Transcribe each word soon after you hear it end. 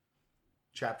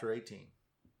Chapter 18.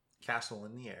 Castle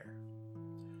in the Air.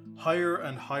 Higher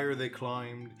and higher they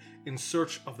climbed, in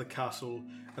search of the castle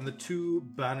and the two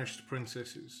banished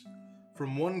princesses.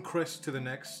 From one crest to the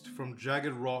next, from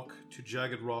jagged rock to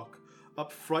jagged rock,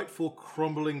 up frightful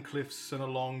crumbling cliffs and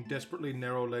along desperately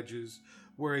narrow ledges,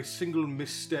 where a single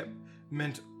misstep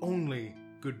meant only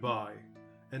goodbye.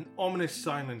 An ominous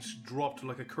silence dropped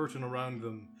like a curtain around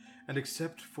them, and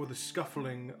except for the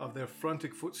scuffling of their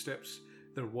frantic footsteps,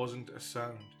 there wasn't a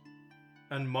sound.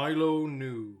 And Milo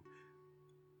knew.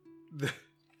 The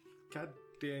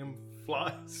goddamn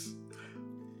flies.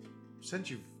 Since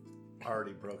you've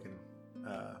already broken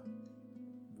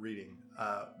reading,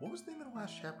 what was the name of the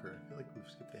last chapter? I feel like we've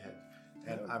skipped ahead.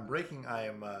 And I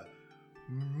am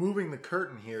moving the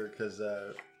curtain here because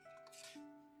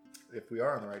if we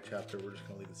are on the right chapter, we're just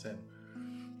going to leave this in.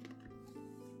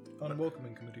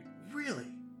 Unwelcoming committee. Really?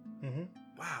 Mm-hmm.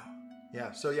 Wow.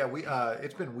 Yeah, so we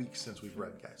it's been weeks since we've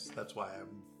read, guys. That's why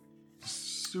I'm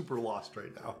super lost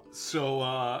right now. So,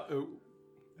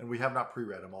 and we have not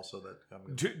pre-read them also. That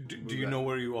I'm do you know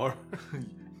where you are?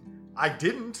 I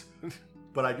didn't,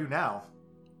 but I do now.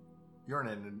 You're in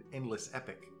an endless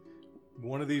epic.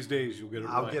 One of these days you'll get it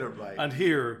right. I'll get it right. And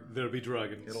here, there'll be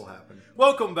dragons. It'll happen.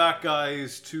 Welcome back,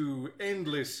 guys, to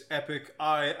Endless Epic.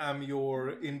 I am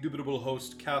your indubitable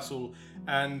host, Castle,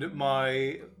 and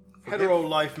my hetero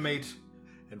life mate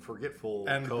and forgetful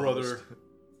and co-host.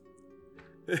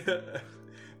 brother,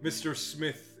 Mr.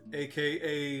 Smith,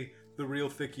 a.k.a. The Real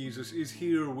Thick Jesus, is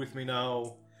here with me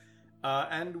now.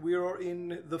 And we are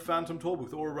in the Phantom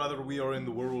Tollbooth, or rather, we are in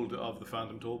the world of the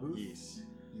Phantom Tollbooth. Yes.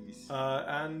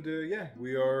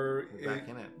 We are back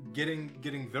in it.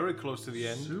 Getting very close to the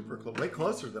end. Super close, way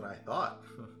closer than I thought.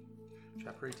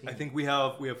 Chapter 18. I think we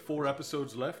have 4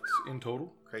 episodes left in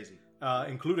total. Crazy,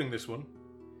 including this one.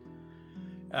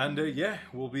 And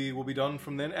we'll be done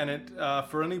from then. And it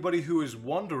for anybody who is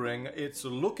wondering, it's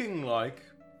looking like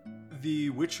The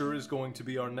Witcher is going to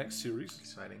be our next series.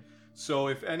 Exciting. So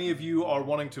if any of you are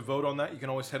wanting to vote on that, you can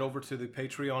always head over to the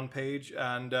Patreon page,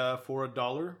 and for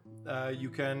 $1, you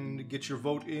can get your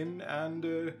vote in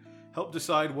and help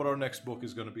decide what our next book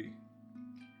is going to be.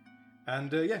 And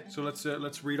so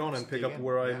let's read on and pick up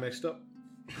where I messed up.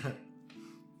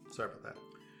 Sorry about that.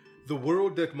 The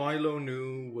world that Milo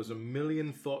knew was a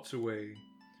million thoughts away,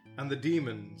 and the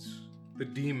demons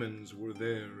were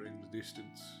there in the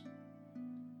distance.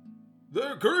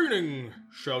 "They're gaining!"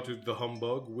 shouted the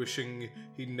humbug, wishing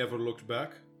he'd never looked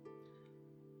back.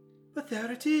 "But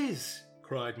there it is!"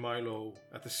 cried Milo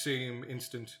at the same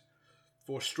instant,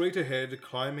 for straight ahead,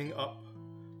 climbing up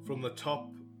from atop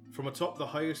the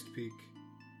highest peak,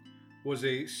 was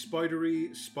a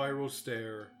spidery spiral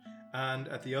stair, and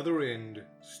at the other end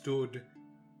stood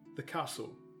the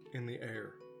castle in the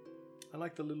air. I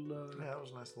like the little that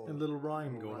was a nice little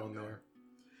rhyme going on there.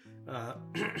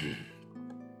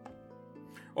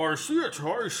 I see it,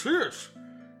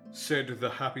 said the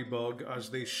happy bug as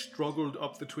they struggled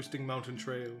up the twisting mountain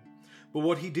trail. But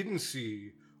what he didn't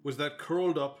see was that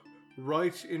curled up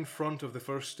right in front of the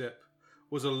first step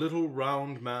was a little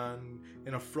round man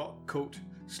in a frock coat,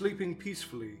 sleeping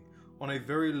peacefully on a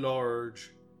very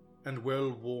large and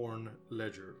well-worn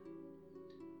ledger.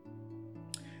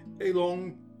 A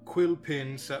long quill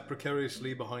pin sat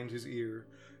precariously behind his ear.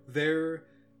 There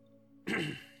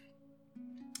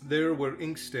were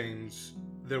ink stains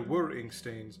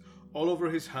all over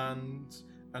his hands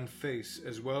and face,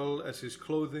 as well as his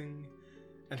clothing,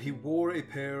 and he wore a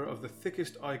pair of the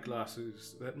thickest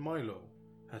eyeglasses that Milo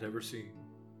had ever seen.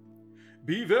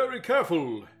 "Be very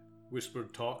careful,"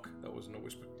 whispered Talk. That wasn't a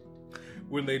whisper.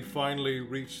 When they'd finally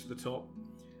reached the top,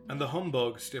 and the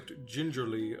humbug stepped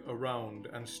gingerly around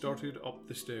and started up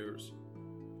the stairs.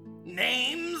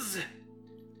 "Names?"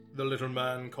 the little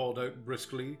man called out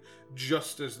briskly,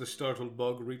 just as the startled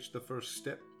bug reached the first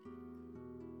step.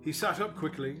 He sat up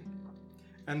quickly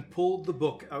and pulled the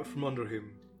book out from under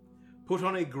him, put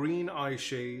on a green eye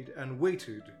shade, and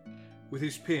waited with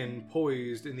his pin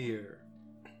poised in the air.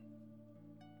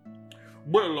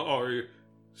 "Well, I..."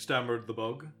 stammered the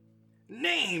bug.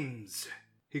 "Names!"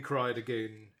 he cried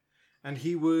again, and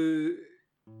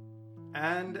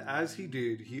as he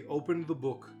did, he opened the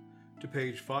book to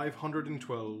page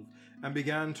 512 and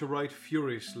began to write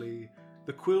furiously.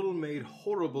 The quill made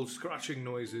horrible scratching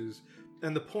noises,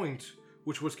 and the point,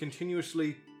 which was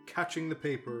continuously catching the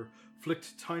paper,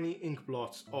 flicked tiny ink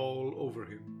blots all over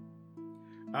him.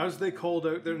 As they called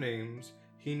out their names,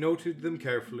 he noted them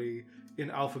carefully in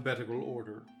alphabetical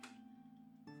order.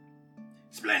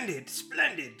 "Splendid,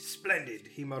 splendid, splendid,"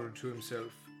 he muttered to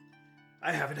himself.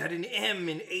 "I haven't had an M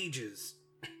in ages."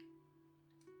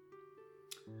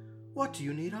 What do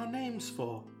you need our names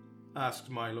for? Asked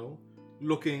Milo,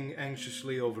 looking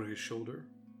anxiously over his shoulder.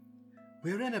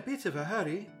 We're in a bit of a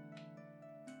hurry.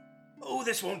 Oh,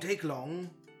 this won't take long.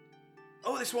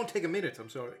 Oh, this won't take a minute, I'm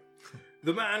sorry.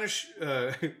 The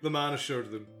man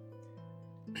assured them.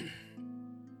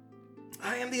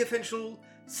 I am the official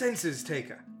census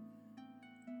taker,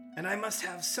 and I must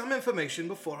have some information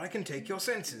before I can take your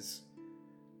census.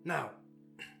 Now,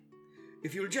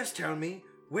 if you'll just tell me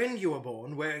when you were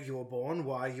born, where you were born,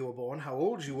 why you were born, how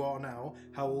old you are now,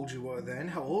 how old you were then,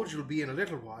 how old you'll be in a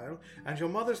little while, and your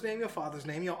mother's name, your father's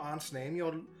name, your aunt's name,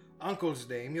 your uncle's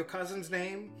name, your cousin's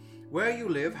name, where you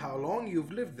live, how long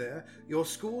you've lived there, your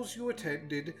schools you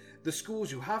attended, the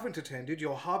schools you haven't attended,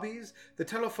 your hobbies, the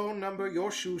telephone number, your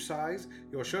shoe size,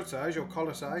 your shirt size, your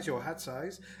collar size, your hat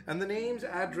size, and the names,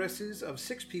 addresses of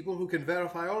 6 people who can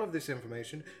verify all of this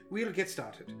information, we'll get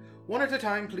started. One at a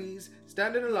time, please.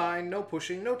 Stand in a line, no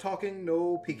pushing, no talking,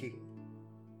 no peeking.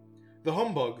 The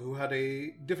humbug, who had a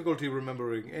difficulty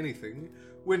remembering anything,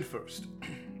 went first.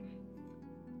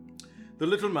 The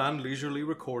little man leisurely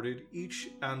recorded each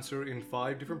answer in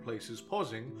 5 different places,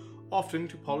 pausing often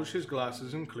to polish his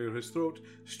glasses and clear his throat,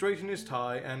 straighten his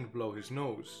tie, and blow his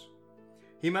nose.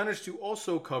 He managed to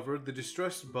also cover the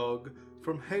distressed bug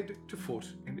from head to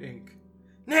foot in ink.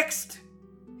 Next!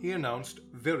 He announced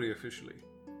very officially.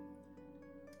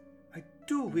 I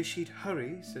do wish he'd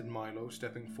hurry, said Milo,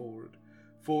 stepping forward,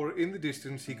 for in the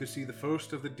distance he could see the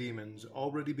first of the demons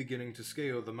already beginning to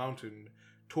scale the mountain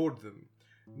toward them,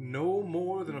 no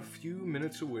more than a few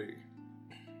minutes away.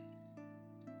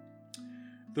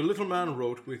 The little man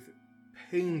wrote with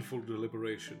painful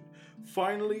deliberation.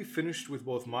 Finally finished with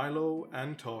both Milo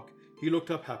and talk, he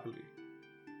looked up happily.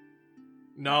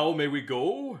 Now may we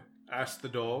go? Asked the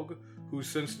dog, whose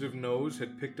sensitive nose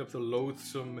had picked up the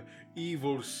loathsome,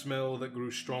 evil smell that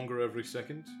grew stronger every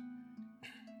second.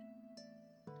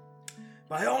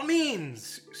 By all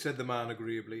means, said the man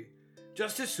agreeably.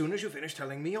 Just as soon as you finish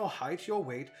telling me your height, your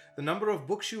weight, the number of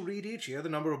books you read each year, the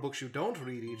number of books you don't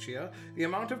read each year, the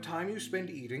amount of time you spend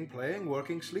eating, playing,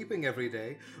 working, sleeping every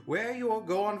day, where you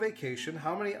go on vacation,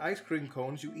 how many ice cream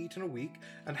cones you eat in a week,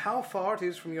 and how far it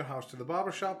is from your house to the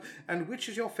barber shop, and which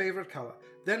is your favorite color.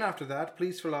 Then after that,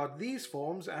 please fill out these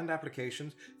forms and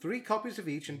applications, 3 copies of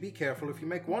each, and be careful. If you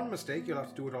make one mistake, you'll have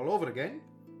to do it all over again.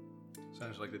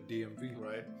 Sounds like the DMV.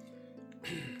 Right.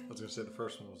 I was going to say the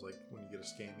first one was like when you get a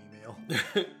scam email.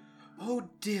 Oh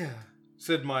dear,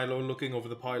 said Milo, looking over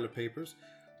the pile of papers.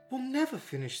 We'll never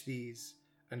finish these.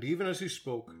 And even as he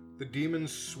spoke, the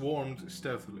demons swarmed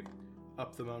stealthily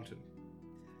up the mountain.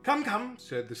 Come, come,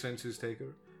 said the census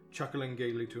taker, chuckling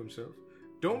gaily to himself.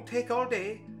 Don't take all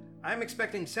day. I'm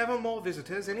expecting 7 more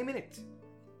visitors any minute.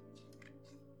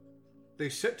 They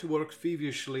set to work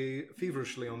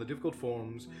feverishly on the difficult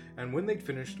forms, and when they'd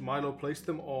finished, Milo placed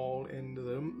them all in the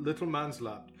little man's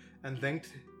lap and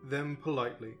thanked them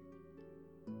politely.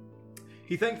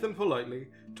 He thanked them politely,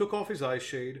 took off his eye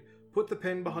shade, put the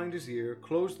pen behind his ear,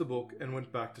 closed the book, and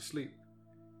went back to sleep.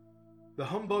 The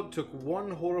humbug took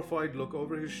one horrified look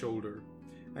over his shoulder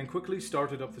and quickly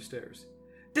started up the stairs.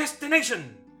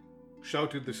 Destination!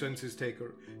 Shouted the census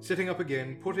taker, sitting up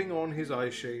again, putting on his eye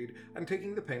shade, and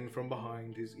taking the pen from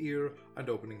behind his ear and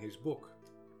opening his book.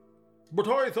 But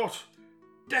I thought...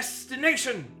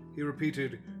 Destination! He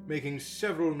repeated, making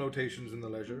several notations in the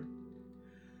leisure.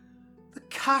 The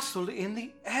castle in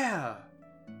the air,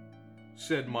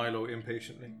 said Milo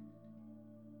impatiently.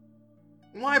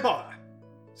 Why bother?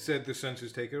 Said the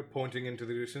census taker, pointing into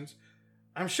the distance.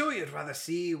 I'm sure you'd rather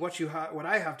see what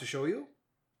I have to show you.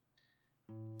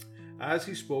 As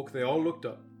he spoke, they all looked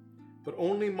up, but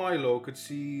only Milo could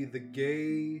see the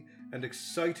gay and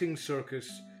exciting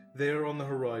circus there on the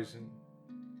horizon,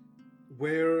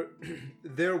 where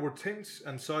there were tents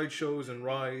and sideshows and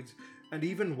rides, and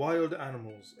even wild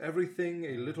animals, everything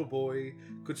a little boy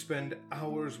could spend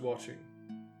hours watching.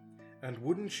 And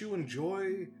wouldn't you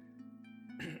enjoy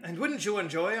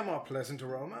a more pleasant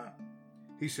aroma?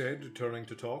 He said, turning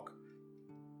to talk.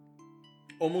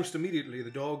 Almost immediately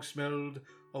the dog smelled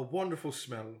a wonderful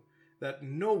smell that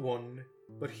no one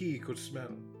but he could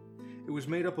smell. It was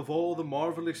made up of all the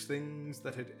marvelous things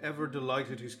that had ever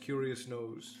delighted his curious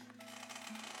nose.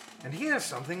 And here's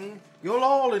something you'll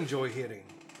all enjoy hearing,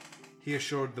 he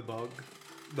assured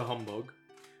the humbug.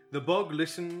 The bug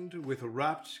listened with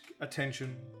rapt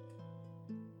attention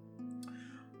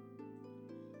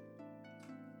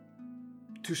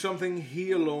to something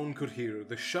he alone could hear,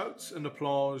 the shouts and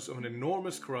applause of an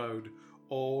enormous crowd,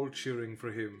 all cheering for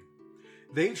him.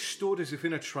 They stood as if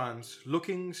in a trance,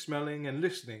 looking, smelling, and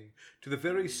listening to the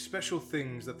very special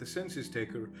things that the census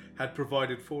taker had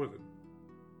provided for them.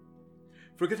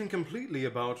 forgetting completely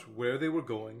about where they were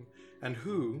going and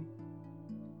who,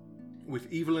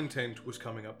 with evil intent, was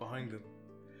coming up behind them.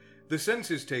 The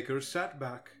census taker sat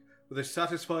back with a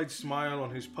satisfied smile on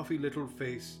his puffy little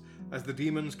face as the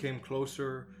demons came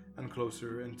closer and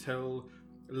closer until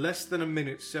less than a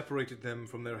minute separated them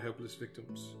from their helpless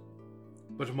victims.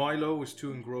 But Milo was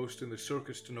too engrossed in the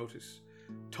circus to notice.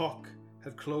 Tok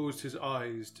had closed his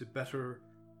eyes the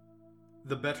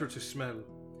better to smell,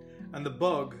 and the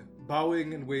bug,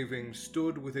 bowing and waving,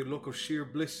 stood with a look of sheer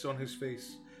bliss on his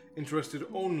face, interested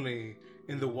only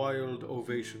in the wild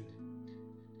ovation.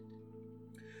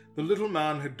 The little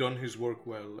man had done his work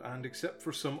well, and except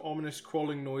for some ominous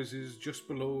crawling noises just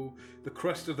below the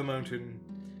crest of the mountain,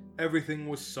 everything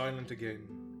was silent again.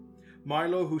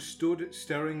 Milo, who stood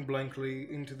staring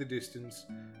blankly into the distance,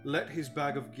 let his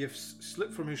bag of gifts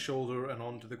slip from his shoulder and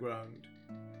onto the ground.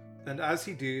 And as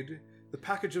he did, the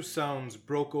package of sounds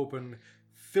broke open,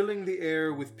 filling the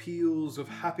air with peals of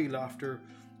happy laughter,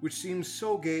 which seemed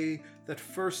so gay that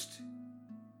first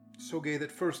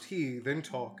he, then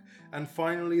Tok, and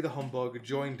finally the humbug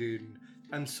joined in,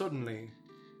 and suddenly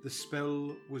the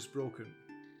spell was broken.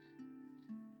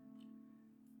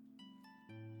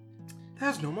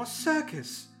 "There's no more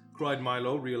circus!" cried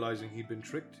Milo, realizing he'd been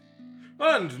tricked.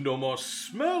 "And no more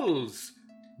smells!"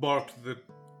 barked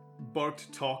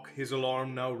Tok, his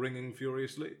alarm now ringing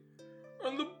furiously.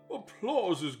 "And the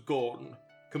applause is gone,"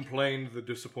 complained the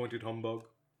disappointed humbug.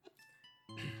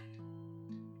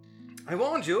 I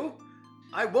warned you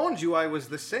I was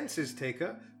the census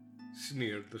taker,"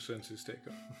 sneered the census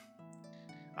taker.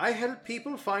 "I help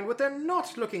people find what they're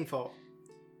not looking for,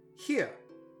 hear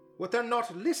what they're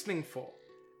not listening for,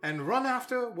 and run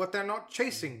after what they're not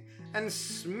chasing, and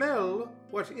smell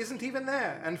what isn't even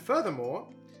there. And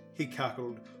furthermore," he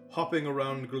cackled, hopping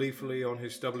around gleefully on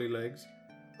his stubbly legs,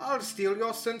 "I'll steal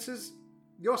your sense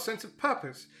of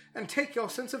purpose, and take your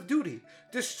sense of duty,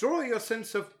 destroy your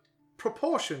sense of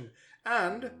proportion,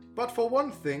 and, but for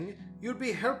one thing, you'd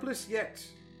be helpless yet."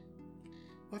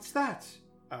 "What's that?"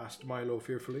 asked Milo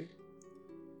fearfully.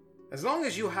 "As long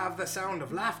as you have the sound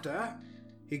of laughter,"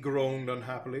 he groaned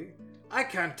unhappily, "I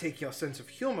can't take your sense of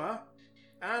humor,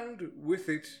 and with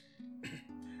it,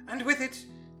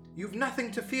 you've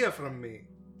nothing to fear from me."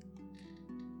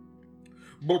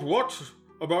 "But what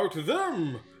about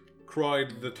them?"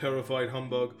 cried the terrified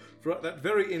humbug, for at that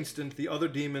very instant the other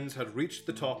demons had reached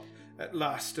the top at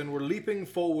last and were leaping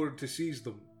forward to seize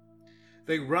them.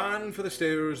 They ran for the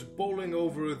stairs, bowling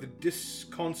over the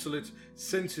disconsolate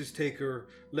census taker,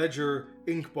 ledger,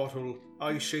 ink bottle,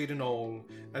 eye shade and all,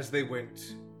 as they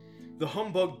went. The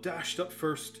humbug dashed up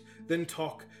first, then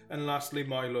Tok, and lastly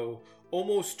Milo,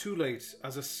 almost too late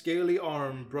as a scaly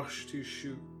arm brushed his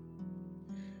shoe.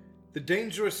 The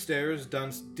dangerous stairs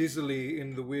danced dizzily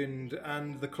in the wind,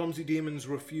 and the clumsy demons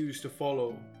refused to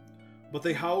follow. But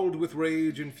they howled with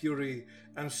rage and fury,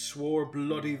 and swore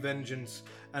bloody vengeance,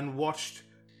 and watched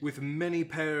with many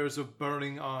pairs of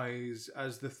burning eyes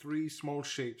as the three small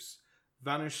shapes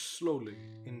vanished slowly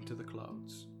into the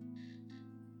clouds.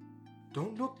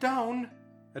 "Don't look down,"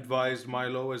 advised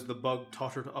Milo as the bug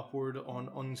tottered upward on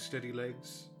unsteady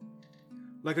legs.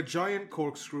 Like a giant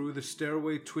corkscrew, the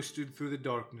stairway twisted through the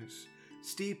darkness.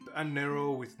 Steep and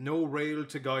narrow, with no rail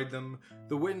to guide them,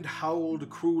 the wind howled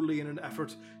cruelly in an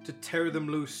effort to tear them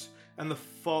loose, and the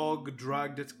fog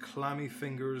dragged its clammy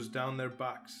fingers down their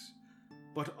backs.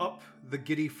 But up the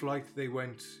giddy flight they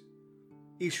went,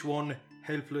 each one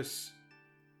helping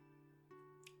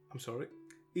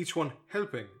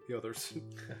the others.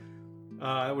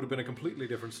 That would have been a completely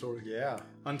different story. Yeah.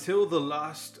 Until the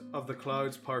last of the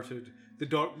clouds parted, the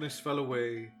darkness fell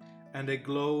away, and a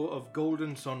glow of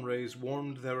golden sun rays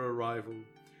warmed their arrival.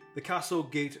 The castle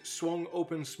gate swung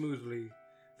open smoothly.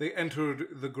 They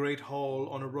entered the great hall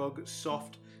on a rug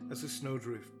soft as a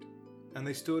snowdrift, and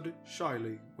they stood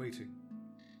shyly waiting.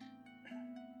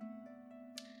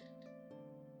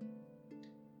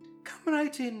 "Come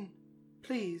right in,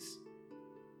 please.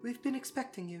 We've been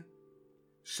expecting you,"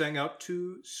 sang out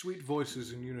two sweet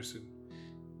voices in unison.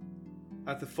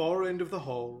 At the far end of the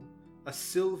hall, a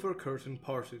silver curtain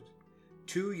parted.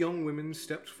 Two young women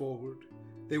stepped forward.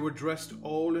 They were dressed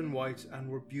all in white and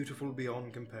were beautiful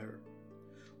beyond compare.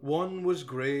 One was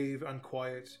grave and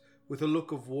quiet, with a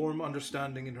look of warm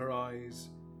understanding in her eyes,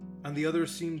 and the other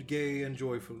seemed gay and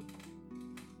joyful.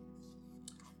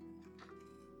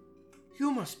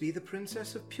 "You must be the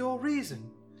Princess of Pure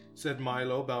Reason," said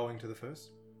Milo, bowing to the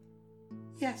first.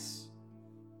 "Yes,"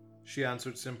 she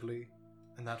answered simply,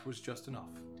 and that was just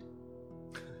enough.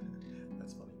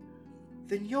 That's funny.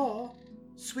 "Then you're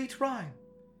Sweet Rhyme,"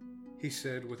 he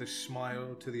said with a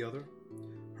smile to the other.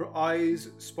 Her eyes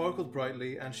sparkled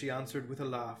brightly, and she answered with a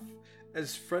laugh,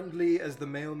 as friendly as the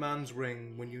mailman's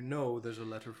ring when you know there's a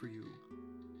letter for you.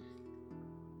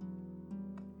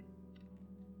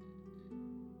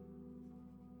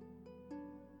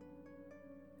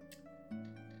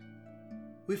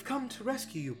 We've come to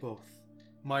rescue you both,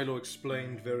 Milo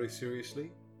explained very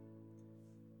seriously.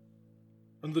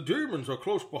 And the demons are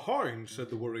close behind,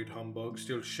 said the worried humbug,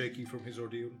 still shaky from his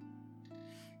ordeal.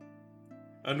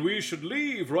 And we should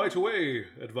leave right away,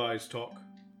 advised Tok.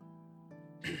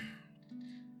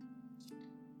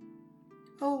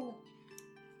 Oh,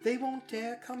 they won't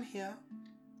dare come here,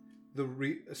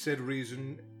 said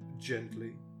Reason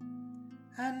gently.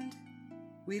 and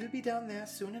we'll be down there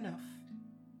soon enough.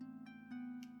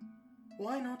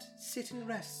 Why not sit and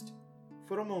rest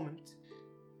for a moment?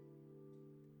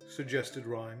 Suggested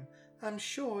Rhyme. I'm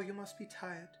sure you must be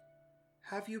tired.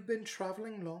 Have you been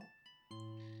traveling long?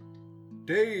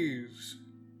 Days,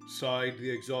 sighed the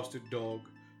exhausted dog,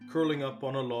 curling up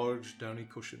on a large downy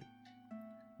cushion.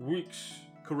 Weeks,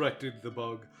 corrected the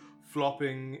bug,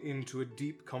 flopping into a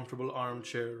deep, comfortable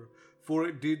armchair, for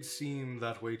it did seem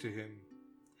that way to him.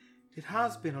 It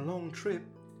has been a long trip,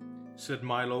 said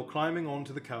Milo, climbing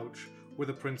onto the couch where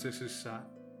the princesses sat.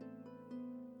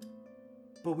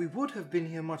 but we would have been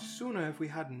here much sooner if we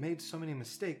hadn't made so many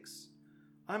mistakes.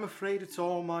 I'm afraid it's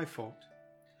all my fault.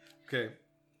 Okay,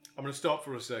 I'm going to stop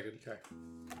for a second. Okay.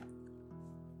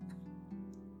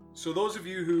 So those of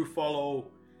you who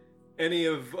follow any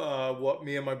of what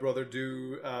me and my brother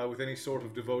do with any sort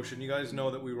of devotion, you guys know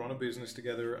that we run a business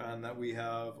together and that we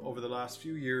have, over the last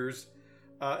few years,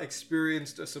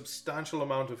 experienced a substantial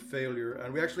amount of failure.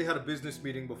 And we actually had a business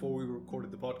meeting before we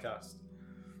recorded the podcast.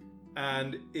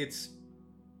 And it's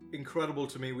incredible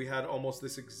to me, we had almost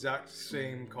this exact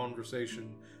same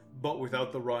conversation, but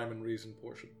without the rhyme and reason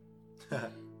portion.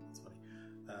 That's funny.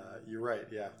 You're right,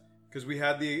 yeah. Because we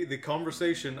had the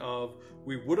conversation of,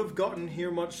 we would have gotten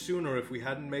here much sooner if we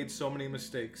hadn't made so many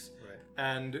mistakes. Right.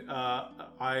 And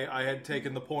I had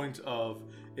taken the point of,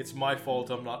 it's my fault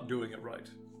I'm not doing it right.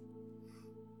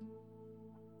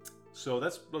 So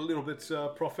that's a little bit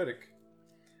prophetic.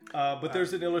 But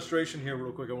there's an illustration here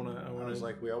real quick. I was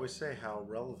like, we always say how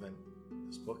relevant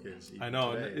this book is. I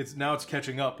know, today. and it's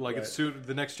catching up. Like, right.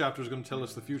 The next chapter is going to tell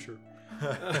us the future.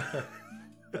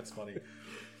 That's funny.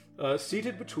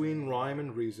 Seated between rhyme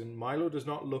and reason, Milo does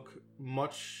not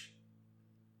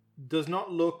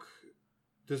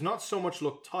so much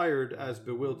look tired as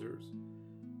bewildered.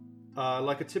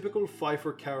 Like a typical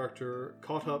Pfeiffer character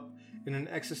caught up in an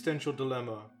existential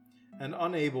dilemma and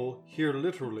unable, here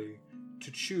literally,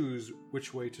 to choose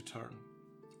which way to turn.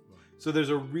 So there's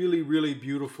a really, really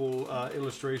beautiful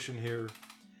illustration here,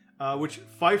 which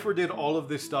Pfeiffer did all of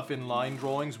this stuff in line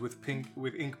drawings with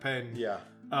ink pen. Yeah.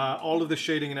 All of the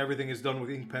shading and everything is done with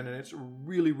ink pen, and it's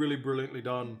really, really brilliantly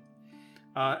done.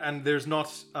 And there's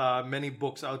not many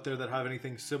books out there that have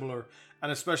anything similar,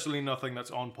 and especially nothing that's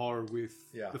on par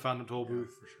with the Phantom Tollbooth.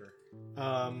 Yeah, for sure.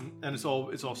 And it's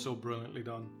all so brilliantly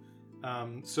done.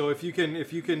 So if you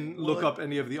can look up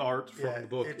any of the art from the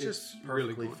book, it just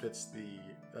perfectly fits the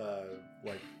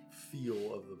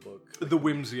feel of the book, the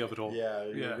whimsy of it all.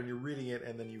 Yeah. When you're reading it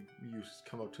and then you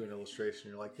come up to an illustration,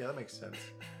 you're like, yeah, that makes sense.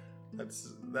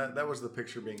 That was the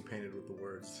picture being painted with the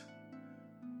words.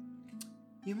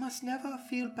 You must never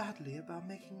feel badly about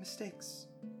making mistakes,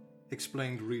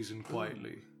 explained Reason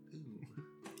quietly.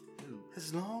 Ooh.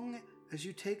 as long as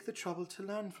you take the trouble to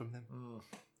learn from them. Oh,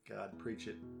 God, preach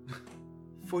it.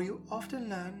 For you often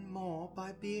learn more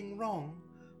by being wrong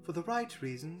for the right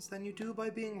reasons than you do by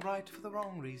being right for the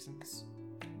wrong reasons.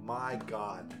 My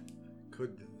God,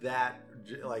 could that,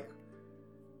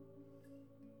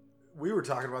 we were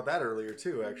talking about that earlier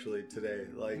too, actually, today.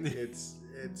 Like,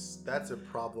 that's a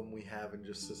problem we have in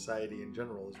just society in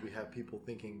general, is we have people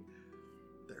thinking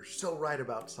they're so right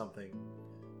about something.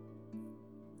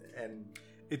 And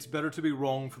it's better to be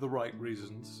wrong for the right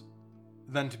reasons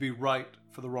than to be right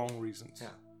for the wrong reasons. Yeah,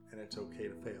 and it's okay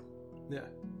to fail. Yeah.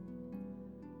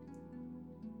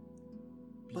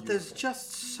 But there's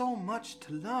just so much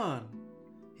to learn,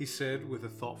 he said with a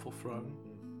thoughtful frown.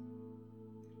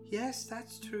 Yes,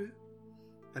 that's true,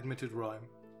 admitted Rhyme.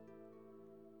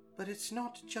 But it's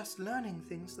not just learning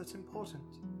things that's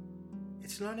important.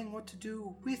 It's learning what to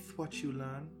do with what you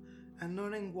learn and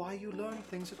learning why you learn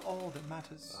things at all that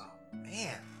matters. Oh,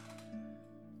 man.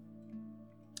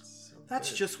 So that's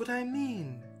good. just what I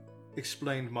mean,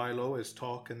 explained Milo as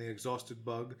Tok and the exhausted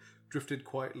bug drifted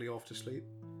quietly off to sleep.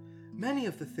 Many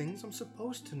of the things I'm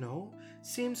supposed to know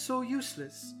seem so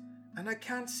useless, and I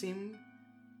can't see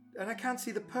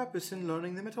the purpose in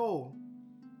learning them at all.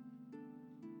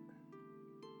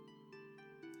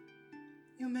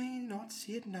 You may not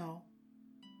see it now,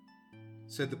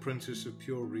 said the Princess of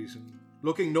Pure Reason,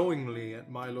 looking knowingly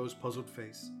at Milo's puzzled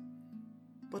face.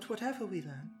 but whatever we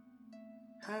learn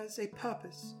has a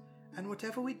purpose, and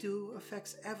whatever we do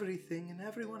affects everything and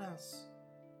everyone else.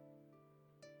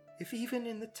 If even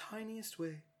in the tiniest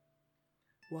way.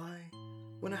 Why,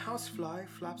 when a housefly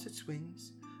flaps its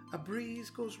wings, a breeze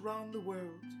goes round the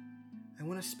world, and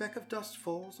when a speck of dust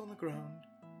falls on the ground,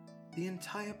 the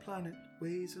entire planet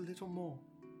weighs a little more.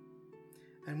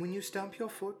 And when you stamp your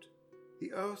foot,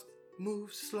 the earth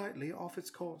moves slightly off its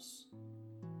course.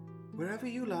 Wherever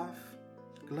you laugh,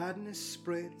 gladness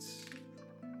spreads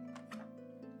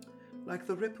like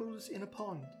the ripples in a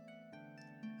pond.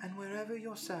 And wherever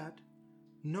you're sad,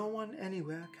 no one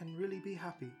anywhere can really be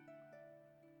happy.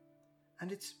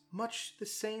 And it's much the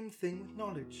same thing with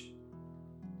knowledge.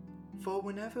 For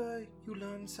whenever you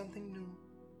learn something new,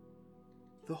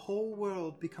 the whole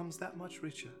world becomes that much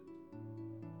richer.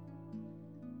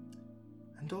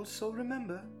 And also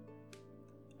remember,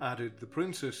 added the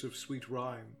Princess of Sweet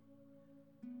Rhyme,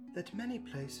 that many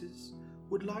places you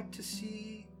would like to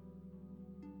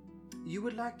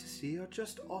see are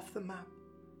just off the map,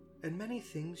 and many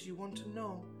things you want to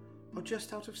know are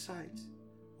just out of sight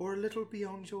or a little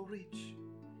beyond your reach.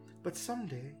 But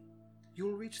someday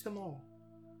you'll reach them all,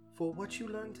 for what you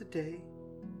learn today,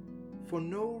 for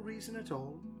no reason at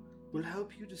all, will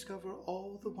help you discover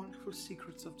all the wonderful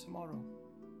secrets of tomorrow.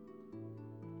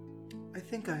 I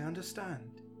think I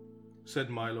understand, said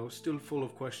Milo, still full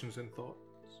of questions and thoughts.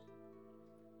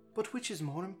 But which is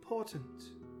more important?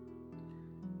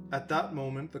 At that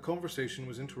moment, the conversation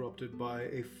was interrupted by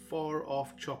a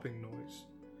far-off chopping noise.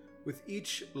 With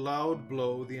each loud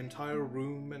blow, the entire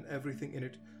room and everything in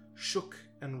it shook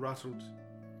and rattled.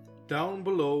 Down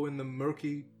below on the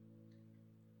murky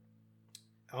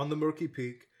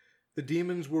peak, the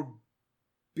demons were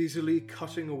busily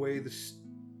cutting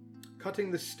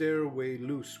the stairway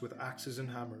loose with axes and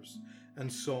hammers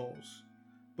and saws.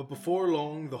 But before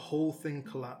long, the whole thing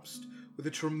collapsed with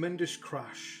a tremendous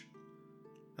crash,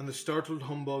 and the startled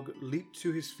humbug leaped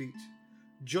to his feet,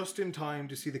 just in time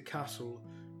to see the castle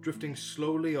drifting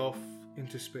slowly off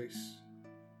into space.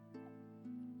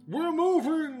 "We're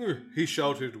moving!" he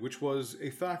shouted, which was a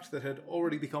fact that had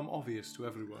already become obvious to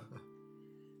everyone.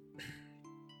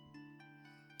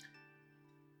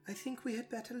 I think we had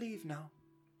better leave now,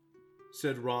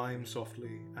 said Rhyme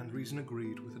softly, and Reason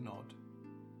agreed with a nod.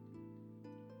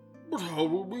 "But how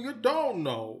will we get down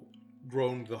now?"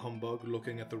 groaned the humbug,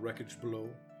 looking at the wreckage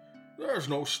below. "There's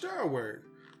no stairway,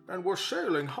 and we're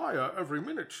sailing higher every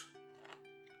minute."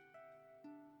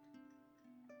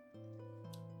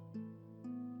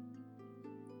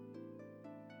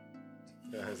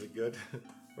 Is it good?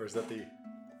 Or is that the...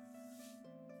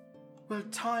 Well,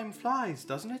 time flies,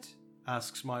 doesn't it?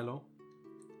 asks Milo.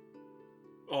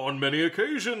 "On many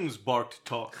occasions," barked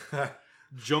Talk,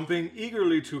 jumping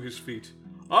eagerly to his feet.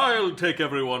 "I'll take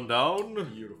everyone down."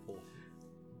 Beautiful.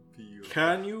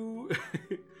 Beautiful.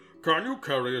 Can you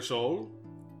carry us all?"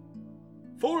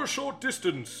 "For a short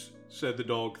distance," said the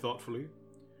dog thoughtfully.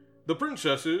 "The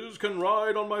princesses can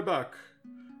ride on my back.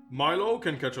 Milo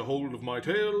can catch a hold of my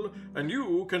tail, and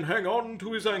you can hang on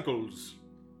to his ankles."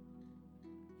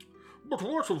 "But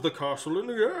what of the castle in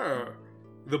the air?"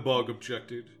 the bug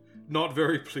objected, not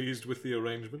very pleased with the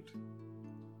arrangement.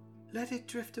 Let it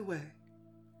drift away,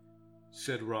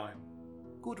 said Rhyme.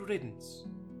 Good riddance,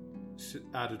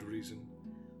 added Reason.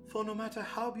 For no matter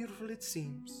how beautiful it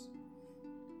seems,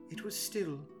 it was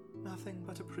still nothing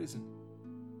but a prison.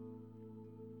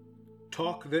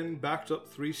 Talk then backed up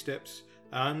 3 steps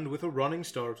and, with a running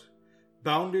start,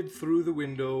 bounded through the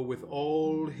window with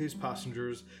all his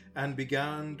passengers and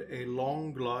began a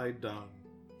long glide down.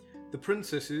 The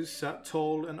princesses sat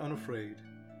tall and unafraid.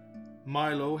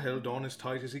 Milo held on as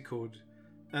tight as he could,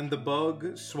 and the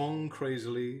bug swung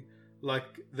crazily,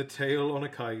 like the tail on a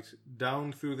kite,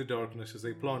 down through the darkness as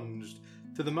they plunged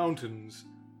to the mountains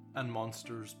and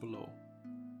monsters below.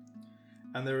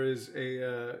 And there is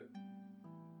an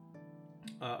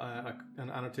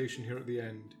annotation here at the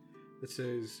end that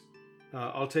says,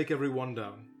 I'll take everyone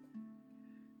down.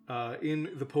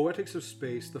 In The Poetics of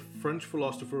Space, the French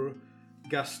philosopher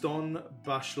Gaston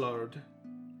Bachelard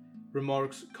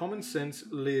remarks, common sense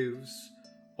lives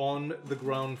on the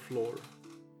ground floor.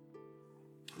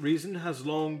 Reason has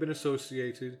long been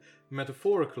associated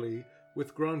metaphorically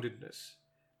with groundedness,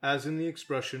 as in the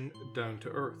expression down to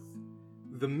earth.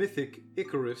 The mythic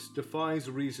Icarus defies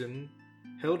reason,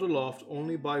 held aloft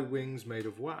only by wings made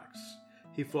of wax.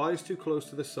 He flies too close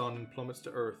to the sun and plummets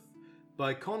to earth.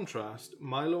 By contrast,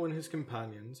 Milo and his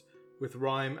companions, with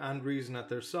Rhyme and Reason at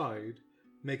their side,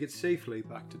 make it safely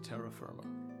back to terra firma.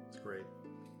 It's great.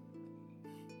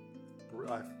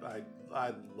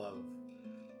 I love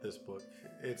this book.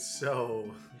 It's so...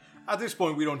 At this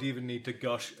point, we don't even need to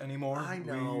gush anymore. I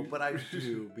know, but I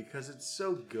do, because it's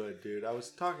so good, dude. I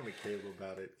was talking to Caleb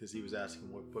about it, because he was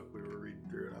asking what book we were reading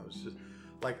through, and I was just...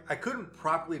 Like, I couldn't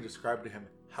properly describe to him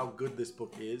how good this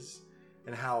book is,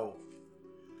 and how,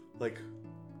 like,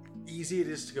 easy it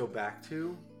is to go back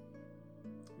to,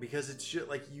 because it's just,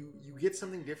 like, you get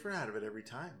something different out of it every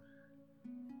time.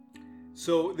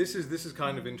 So, this is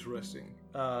kind of interesting.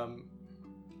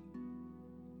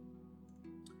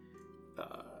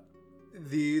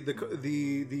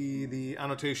 The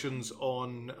annotations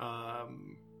on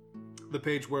the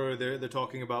page where they're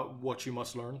talking about what you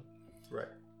must learn. Right.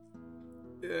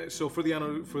 So for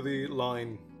the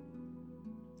line,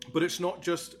 but it's not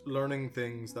just learning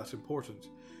things that's important.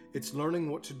 It's learning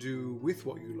what to do with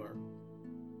what you learn.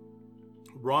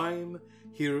 Rhyme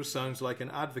here sounds like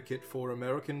an advocate for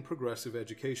American progressive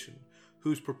education,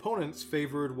 whose proponents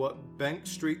favored what Bank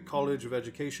Street College of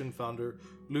Education founder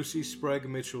Lucy Sprague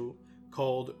Mitchell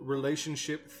called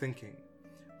relationship thinking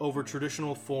over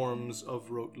traditional forms of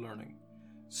rote learning.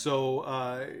 So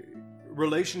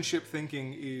relationship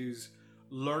thinking is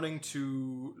learning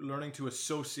to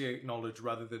associate knowledge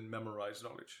rather than memorize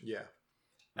knowledge. Yeah.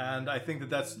 And I think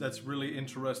that's really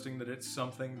interesting, that it's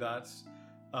something that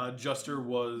Juster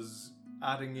was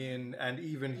adding in, and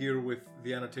even here with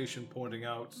the annotation pointing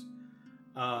out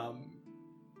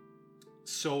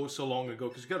so long ago,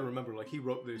 because you got to remember, like, he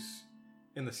wrote this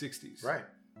in the 60s. Right.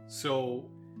 So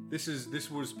this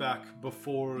was back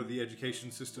before the education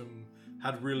system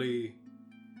had really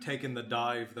taken the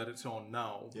dive that it's on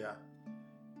now. Yeah.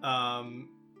 And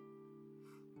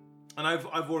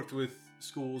I've worked with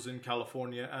schools in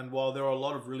California, and while there are a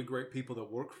lot of really great people that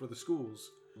work for the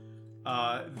schools,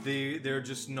 they're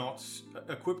just not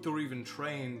equipped or even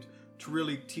trained to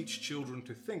really teach children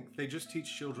to think. They just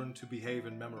teach children to behave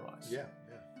and memorize. Yeah.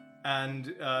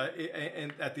 And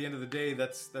at the end of the day,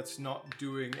 that's not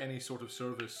doing any sort of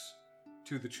service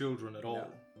to the children at all. No.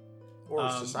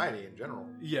 Or society in general.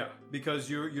 Yeah, because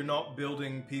you're not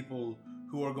building people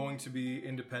who are going to be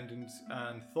independent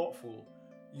and thoughtful.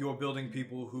 You're building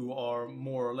people who are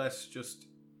more or less just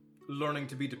learning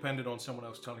to be dependent on someone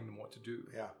else telling them what to do.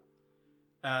 Yeah.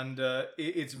 And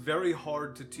it's very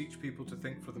hard to teach people to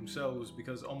think for themselves,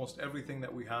 because almost everything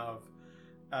that we have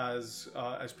as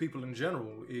people in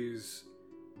general is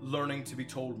learning to be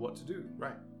told what to do.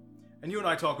 Right. And you and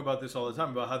I talk about this all the time,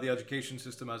 about how the education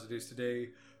system as it is today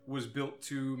was built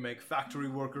to make factory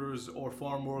workers or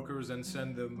farm workers and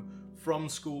send them from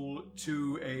school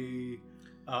to a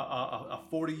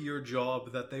 40-year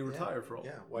job that they retire from.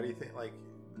 Yeah. Why do you think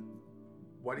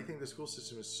the school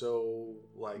system is so,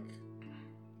 like,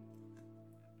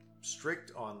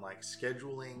 strict on, like,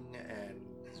 scheduling and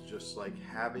just, like,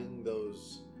 having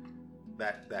those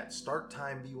that start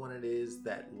time be when it is,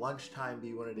 that lunch time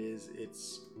be when it is?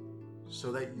 It's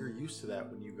so that you're used to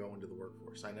that when you go into the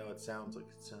workforce. I know it sounds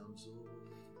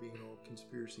being all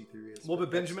conspiracy theories. Well,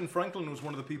 but Benjamin Franklin was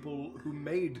one of the people who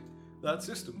made that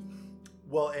system.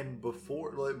 Well, and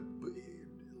before,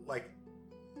 like,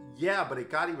 yeah, but it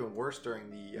got even worse during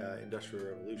the Industrial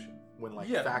Revolution, when, like,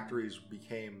 factories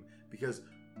became, because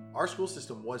our school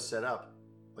system was set up,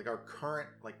 like, our current,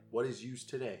 like, what is used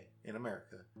today in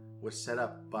America was set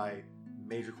up by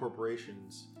major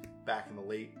corporations back in the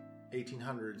late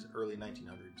 1800s, early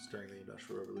 1900s, during the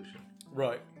Industrial Revolution.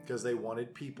 Right. Because they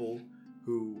wanted people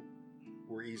who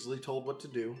were easily told what to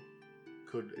do,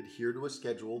 could adhere to a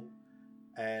schedule,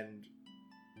 and,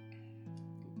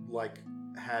 like,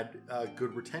 had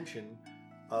good retention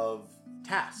of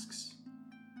tasks.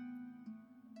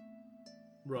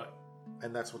 Right.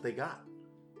 And that's what they got.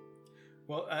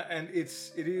 Well, and it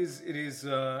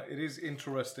is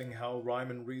interesting how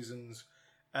Rhyme and Reason's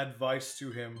advice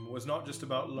to him was not just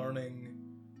about learning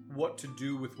what to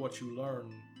do with what you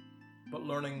learn, but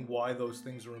learning why those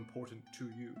things are important to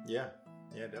you. Yeah,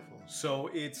 definitely. So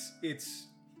it's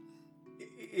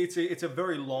a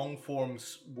very long form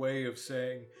way of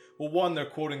saying, well, one, they're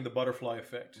quoting the butterfly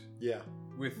effect. Yeah.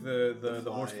 With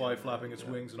the horsefly flapping its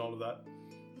wings and all of that.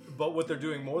 But what they're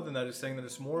doing more than that is saying that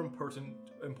it's more important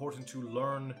to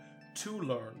learn,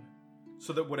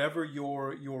 so that whatever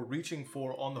you're reaching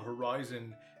for on the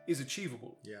horizon is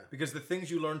achievable. Yeah. Because the things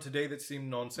you learn today that seem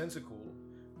nonsensical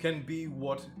can be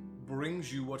what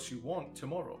brings you what you want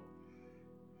tomorrow.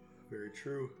 Very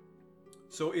true.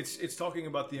 So it's talking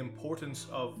about the importance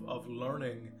of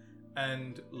learning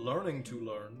and learning to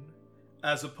learn,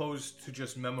 as opposed to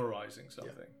just memorizing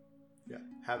something. Yeah.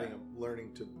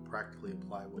 Learning to practically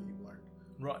apply what you've learned.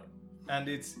 Right. and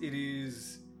it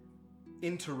is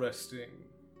interesting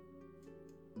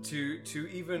to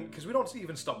even, because we don't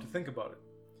even stop to think about it.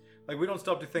 Like, we don't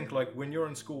stop to think, like, when you're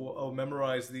in school, oh,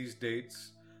 memorize these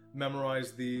dates,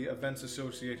 memorize the events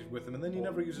associated with them, and then you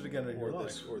never use it again in your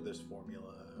life. Or this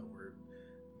formula, or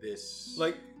this...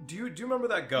 Like, do you remember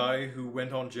that guy who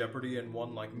went on Jeopardy and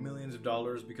won, like, millions of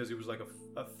dollars because he was, like,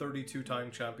 a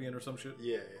 32-time champion or some shit?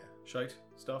 Yeah. Shite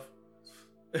stuff?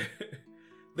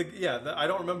 I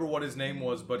don't remember what his name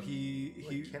was, but he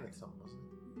Kenneth something, wasn't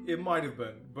it? It might have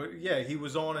been, but yeah, he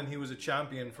was on and he was a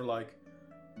champion for like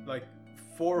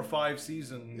 4 or 5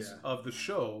 seasons of the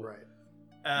show, right?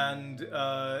 And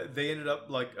they ended up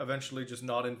like eventually just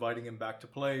not inviting him back to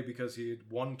play because he had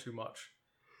won too much.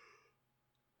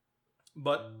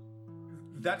 But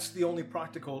that's the only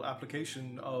practical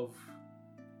application of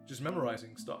just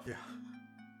memorizing stuff. Yeah.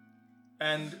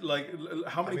 And like,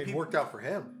 how many people... It worked out for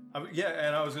him.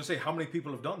 And I was going to say, how many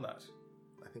people have done that?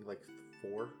 I think like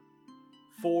 4.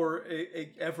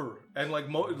 Ever. And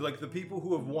like the people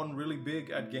who have won really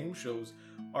big at game shows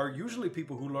are usually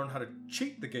people who learn how to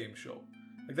cheat the game show.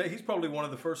 Like that, he's probably one of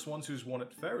the first ones who's won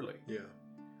it fairly. Yeah.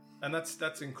 And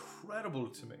that's incredible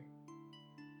to me.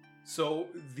 So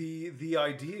the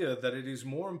idea that it is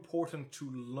more important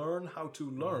to learn how to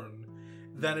learn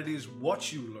than it is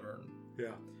what you learn.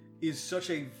 Yeah. Is such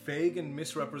a vague and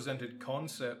misrepresented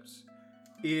concept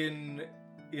in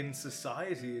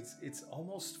society. It's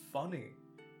almost funny.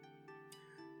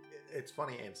 It's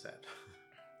funny and sad.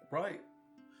 Right.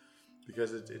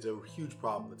 Because it's a huge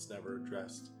problem that's never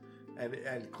addressed.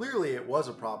 And clearly it was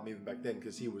a problem even back then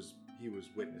because he was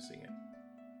witnessing it.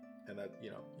 And that,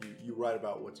 you write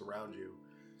about what's around you.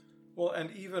 Well,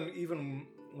 and even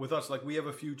with us, like we have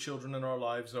a few children in our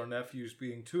lives, our nephews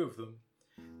being 2 of them.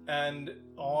 And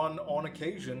on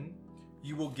occasion,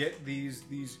 you will get these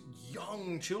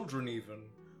young children even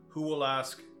who will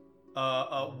ask,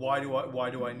 why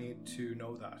do I need to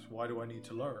know that? Why do I need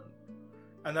to learn?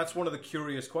 And that's one of the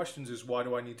curious questions: is why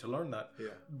do I need to learn that? Yeah.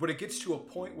 But it gets to a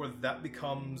point where that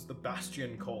becomes the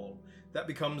bastion call. That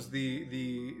becomes the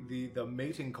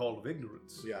mating call of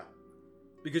ignorance. Yeah.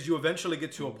 Because you eventually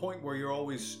get to a point where you're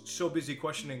always so busy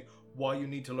questioning why you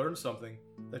need to learn something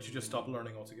that you just stop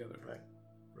learning altogether. Right.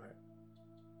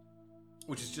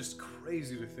 Which is just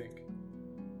crazy to think.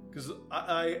 Because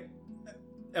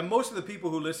and most of the people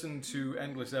who listen to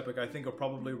Endless Epic, I think, are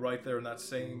probably right there in that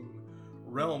same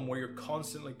realm where you're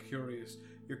constantly curious,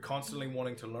 you're constantly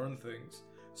wanting to learn things.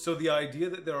 So the idea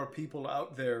that there are people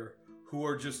out there who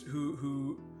are just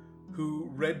who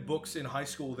read books in high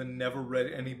school, then never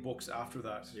read any books after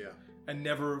that, and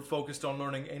never focused on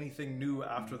learning anything new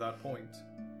after that point,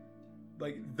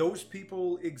 like those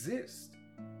people exist.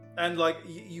 And like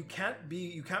you can't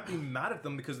be mad at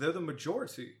them because they're the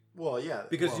majority. Well, yeah.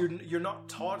 Because you're not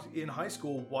taught in high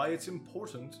school why it's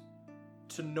important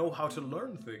to know how to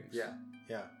learn things. Yeah.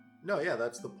 No, yeah,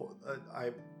 that's the point.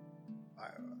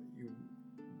 You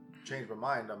changed my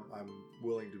mind. I'm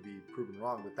willing to be proven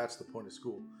wrong, but that's the point of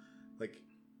school. Like,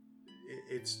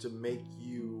 it's to make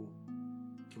you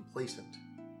complacent.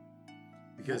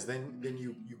 Because then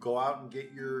you go out and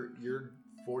get your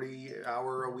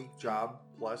 40-hour-a-week job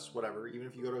plus whatever. Even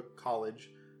if you go to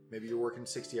college, maybe you're working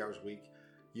 60 hours a week.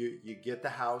 You get the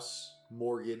house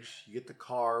mortgage, you get the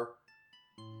car,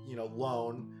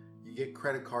 loan, you get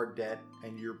credit card debt,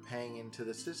 and you're paying into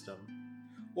the system.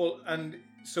 Well, and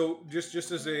so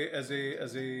just as a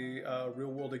real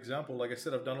world example, like I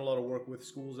said, I've done a lot of work with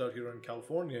schools out here in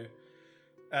California,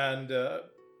 and there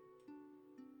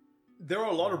are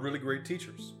a lot of really great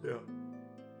teachers. Yeah.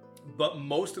 But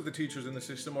most of the teachers in the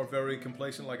system are very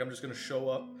complacent. Like, I'm just going to show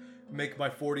up, make my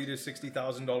 $40,000 to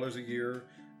 $60,000 a year,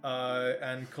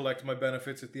 and collect my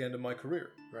benefits at the end of my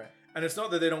career. Right. And it's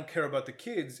not that they don't care about the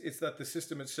kids; it's that the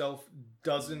system itself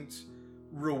doesn't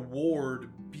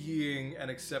reward being an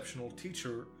exceptional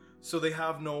teacher, so they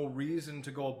have no reason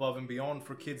to go above and beyond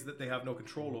for kids that they have no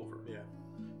control over. Yeah.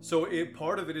 So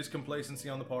part of it is complacency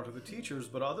on the part of the teachers,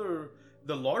 but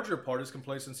the larger part is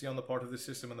complacency on the part of the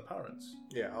system and the parents.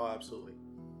 Yeah, oh, absolutely.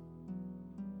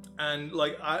 And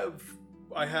like I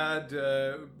had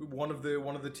one of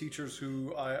the teachers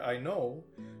who I know.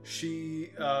 She's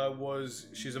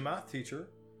a math teacher,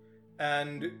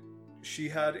 and she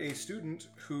had a student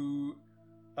who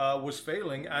was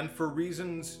failing, and for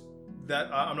reasons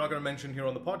that I'm not going to mention here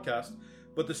on the podcast,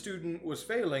 but the student was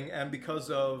failing, and because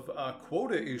of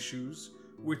quota issues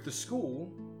with the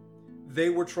school, they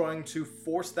were trying to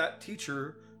force that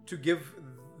teacher to give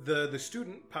the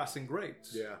student passing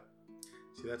grades. Yeah.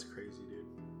 See, that's crazy, dude.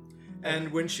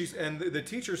 And the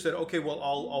teacher said, okay, well,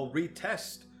 I'll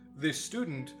retest this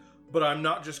student, but I'm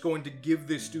not just going to give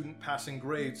this student passing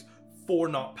grades for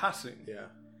not passing. Yeah.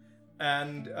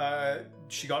 And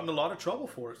she got in a lot of trouble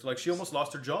for it. Like, she almost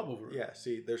lost her job over it. Yeah,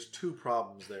 see, there's two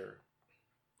problems there.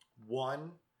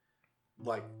 One,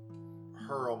 like,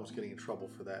 her almost getting in trouble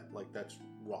for that, like, that's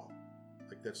wrong.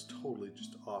 Like, that's totally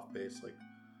just off base. Like,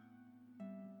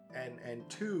 and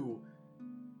two,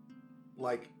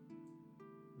 like,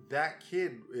 that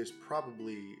kid is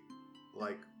probably,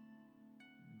 like,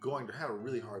 going to have a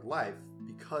really hard life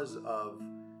because of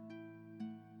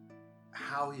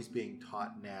how he's being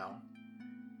taught now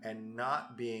and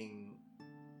not being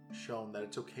shown that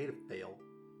it's okay to fail,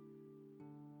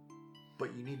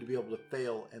 but you need to be able to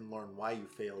fail and learn why you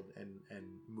failed and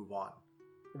move on.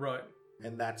 Right.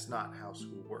 And that's not how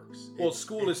school works. Well,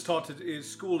 school is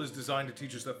designed to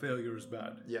teach us that failure is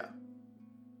bad. Yeah.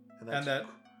 And that's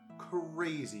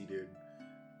crazy, dude.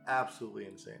 Absolutely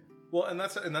insane. Well, and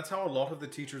that's how a lot of the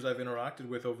teachers I've interacted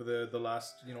with over the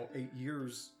last 8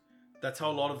 years. That's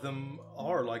how a lot of them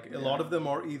are. Like, a lot of them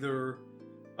are either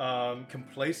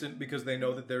complacent because they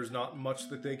know that there's not much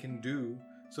that they can do,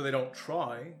 so they don't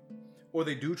try, or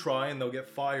they do try and they'll get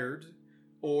fired,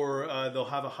 or they'll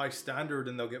have a high standard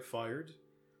and they'll get fired,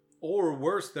 or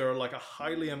worse, they're like a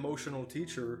highly emotional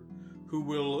teacher who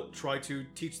will try to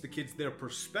teach the kids their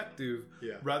perspective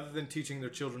rather than teaching their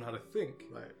children how to think.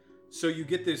 Right. So you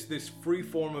get this free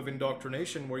form of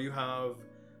indoctrination where you have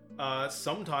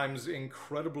sometimes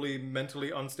incredibly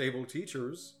mentally unstable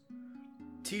teachers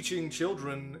teaching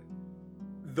children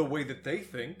the way that they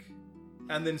think,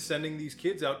 and then sending these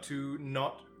kids out to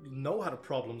not know how to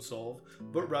problem solve,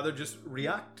 but rather just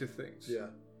react to things. Yeah.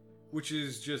 Which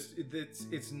is just,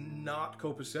 it's not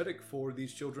copacetic for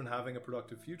these children having a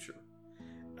productive future.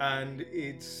 And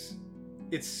it's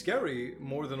scary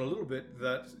more than a little bit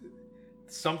that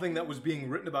something that was being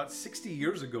written about 60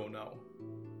 years ago now.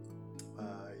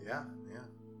 Yeah.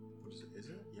 What is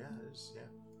it? Yeah, it is. Yeah,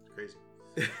 it's crazy.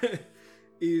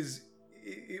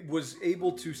 It was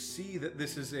able to see that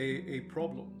this is a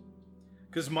problem.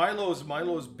 Because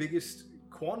Milo's biggest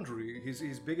quandary,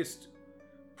 his biggest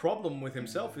problem with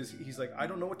himself is he's like, I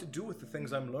don't know what to do with the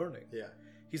things I'm learning. Yeah.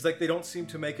 He's like, they don't seem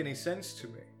to make any sense to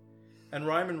me. And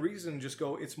Rhyme and Reason just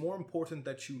go, it's more important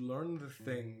that you learn the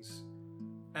things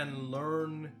and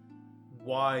learn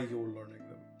why you're learning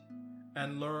them.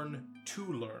 And learn to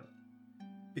learn.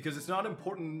 Because it's not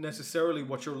important necessarily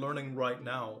what you're learning right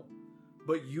now,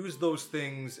 but use those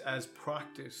things as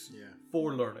practice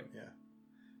for learning.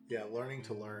 Yeah, learning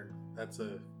to learn. That's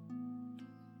a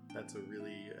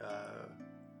really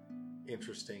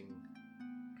interesting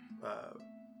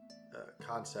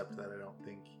concept that I don't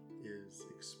think is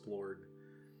explored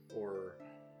or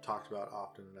talked about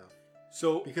often enough.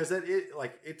 So because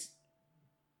it's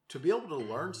to be able to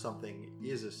learn something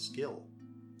is a skill.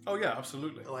 Oh yeah,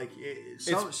 absolutely. Like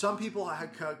some people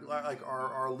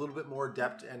are a little bit more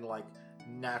adept and like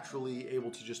naturally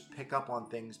able to just pick up on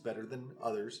things better than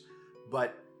others,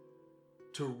 but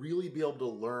to really be able to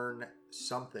learn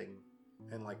something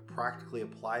and like practically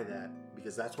apply that,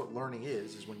 because that's what learning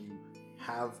is when you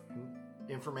have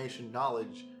information,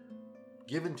 knowledge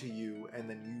given to you and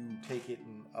then you take it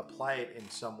and apply it in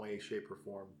some way, shape, or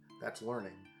form. That's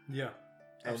learning. Yeah.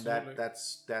 And absolutely.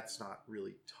 that's not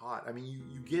really taught. I mean,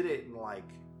 you get it in like,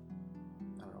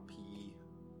 I don't know, PE.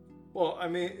 Well, I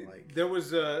mean, like, there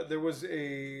was a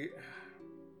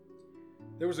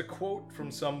quote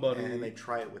from somebody, and they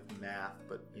try it with math,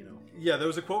 but you know. Yeah, there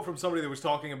was a quote from somebody that was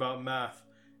talking about math.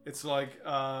 It's like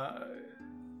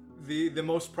the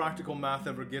most practical math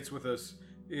ever gets with us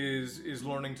is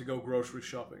learning to go grocery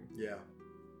shopping. Yeah.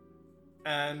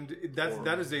 And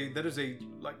that is a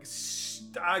like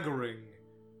staggering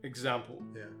example.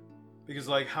 Yeah. Because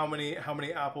like how many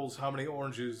apples, how many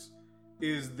oranges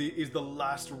is the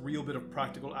last real bit of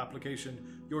practical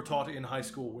application you're taught in high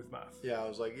school with math. Yeah, I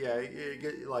was like, yeah,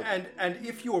 like and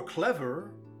if you're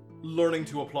clever, learning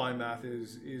to apply math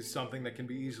is something that can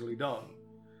be easily done.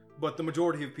 But the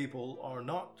majority of people are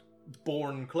not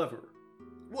born clever.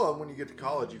 Well, when you get to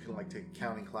college, you can like take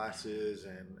accounting classes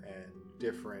and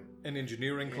different and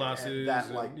engineering classes that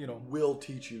like will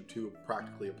teach you to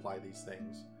practically apply these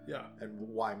things. Yeah, and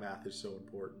why math is so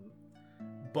important.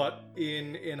 But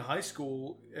in high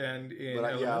school and in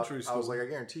elementary school, I was like, I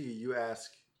guarantee you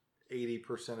ask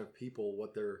 80% of people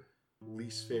what their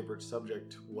least favorite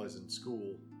subject was in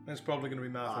school. It's probably going to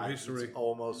be math or history. It's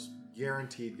almost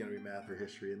guaranteed going to be math or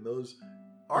history, and those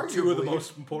are two of the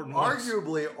most important ones.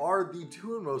 Arguably are the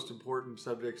two most important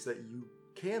subjects that you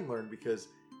can learn, because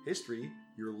history,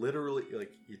 you're literally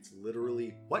like, it's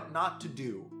literally what not to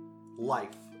do,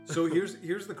 life, So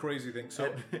here's the crazy thing.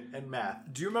 So and math.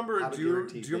 Do you remember? Do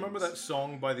you remember that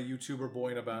song by the YouTuber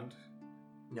Boy in a Band?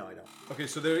 No, I don't. Okay,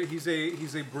 so he's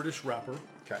a British rapper.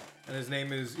 Okay. And his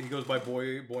name he goes by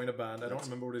Boy in a Band. I don't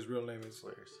remember what his real name is.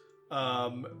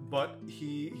 But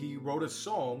he wrote a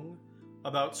song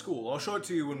about school. I'll show it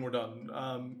to you when we're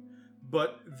done.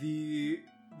 But the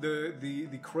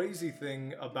crazy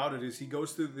thing about it is he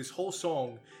goes through this whole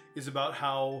song is about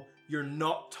how you're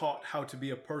not taught how to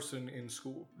be a person in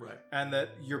school. Right. And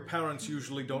that your parents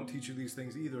usually don't teach you these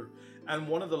things either. And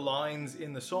one of the lines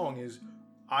in the song is,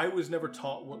 I was never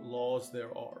taught what laws there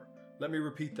are. Let me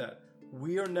repeat that.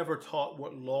 We are never taught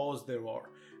what laws there are.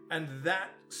 And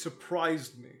that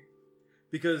surprised me.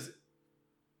 Because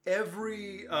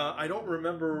I don't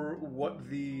remember what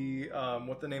the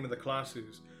name of the class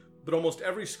is, but almost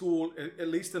every school, at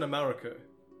least in America,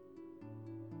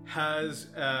 has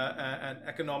an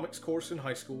economics course in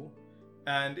high school,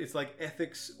 and it's like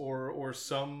ethics or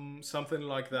something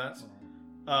like that,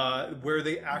 where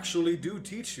they actually do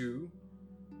teach you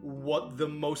what the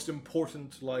most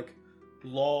important like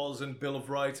laws and Bill of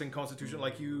Rights and Constitution,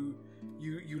 like you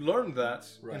learn that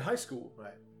in high school,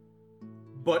 right?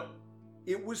 But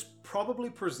it was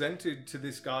probably presented to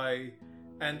this guy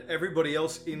and everybody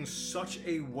else in such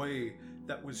a way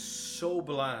that was so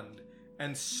bland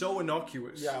and so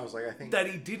innocuous. Yeah, I was like, I think that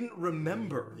he didn't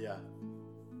remember. Yeah.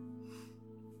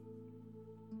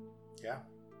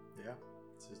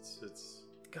 It's.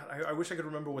 God, I wish I could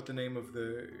remember what the name of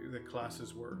the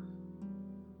classes were.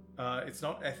 It's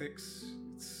not ethics.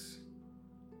 It's.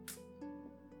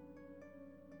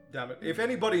 Damn it! If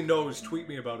anybody knows, tweet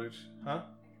me about it, huh?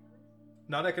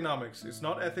 Not economics. It's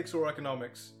not ethics or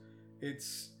economics.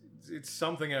 It's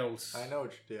something else. I know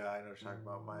what you're talking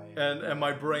about. And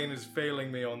my brain is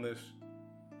failing me on this.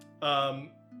 But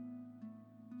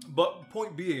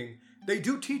point being, they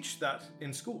do teach that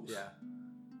in schools. Yeah.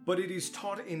 But it is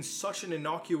taught in such an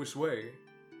innocuous way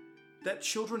that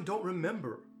children don't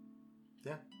remember.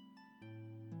 Yeah.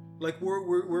 Like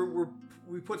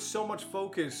we put so much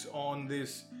focus on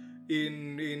this.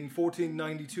 In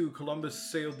 1492,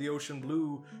 Columbus sailed the ocean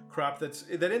blue crap that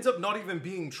ends up not even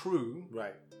being true.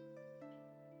 Right.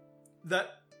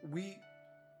 That we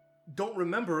don't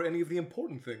remember any of the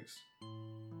important things.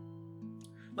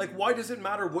 Like, why does it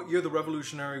matter what year the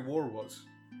Revolutionary War was?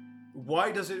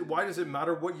 Why does it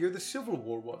matter what year the Civil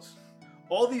War was?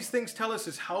 All these things tell us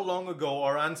is how long ago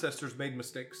our ancestors made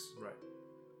mistakes. Right.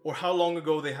 Or how long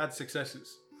ago they had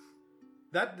successes.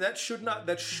 That should not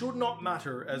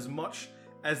matter as much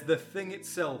as the thing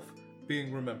itself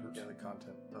being remembered. Yeah, the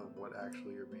content of what's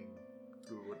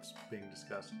being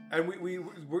discussed. And we're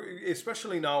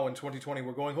especially now in 2020,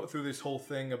 we're going through this whole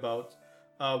thing about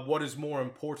what is more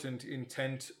important,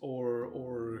 intent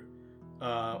or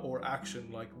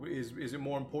action. Like, is it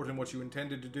more important what you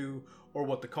intended to do or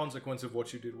what the consequence of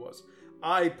what you did was?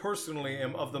 I personally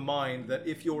am of the mind that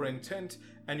if your intent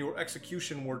and your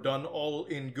execution were done all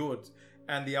in good,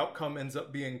 and the outcome ends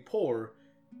up being poor,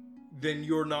 then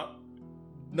you're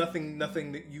nothing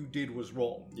that you did was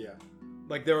wrong. Yeah.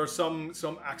 Like, there are some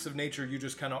acts of nature you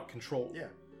just cannot control. Yeah.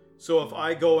 So if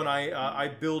I go and I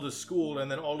build a school and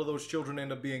then all of those children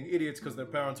end up being idiots because their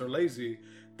parents are lazy,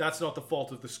 that's not the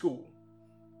fault of the school.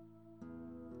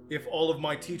 If all of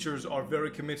my teachers are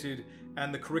very committed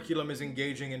and the curriculum is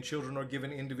engaging and children are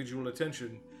given individual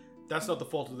attention, that's not the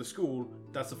fault of the school,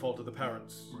 that's the fault of the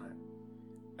parents. Right.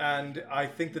 And I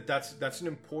think that's an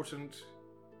important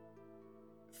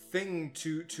thing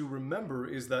to remember,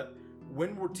 is that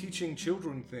when we're teaching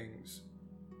children things,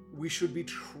 we should be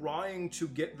trying to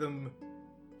get them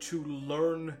to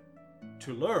learn,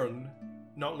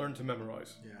 not learn to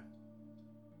memorize.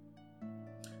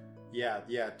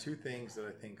 Yeah, two things that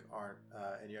I think aren't,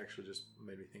 and you actually just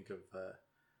made me think of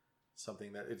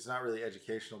something that it's not really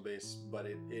educational based, but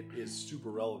it is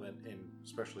super relevant, in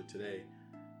especially today,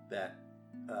 that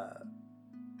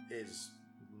is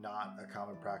not a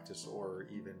common practice or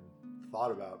even thought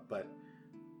about, but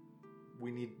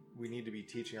we need to be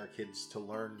teaching our kids to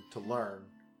learn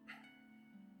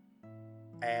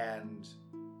and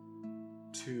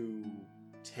to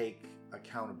take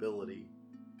accountability.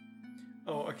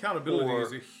 Oh, accountability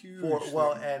is a huge thing.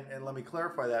 Well, and let me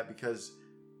clarify that, because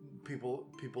people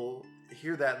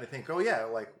hear that and they think, oh yeah,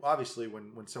 like obviously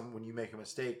when you make a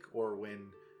mistake or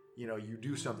when you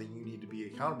do something, you need to be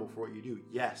accountable for what you do.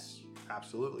 Yes,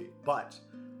 absolutely. But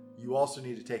you also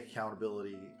need to take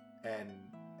accountability and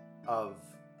of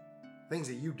things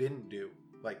that you didn't do,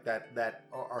 like that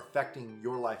are affecting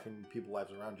your life and people's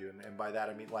lives around you. And by that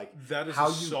I mean, like, that is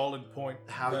a solid point.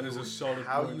 How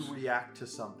you react to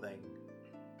something.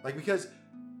 Like, because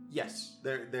Yes,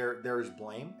 there is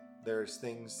blame. There's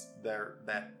things there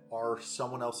that are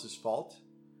someone else's fault,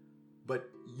 but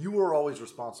you are always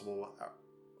responsible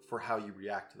for how you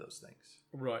react to those things.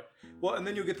 Right. Well, and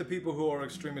then you get the people who are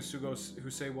extremists who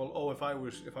say, well, oh, if I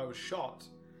was shot,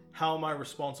 how am I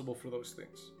responsible for those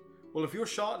things? Well, if you're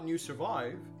shot and you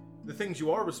survive, the things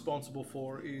you are responsible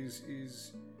for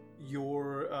is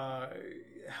your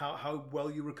how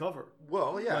well you recover.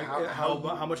 Well, yeah. Like,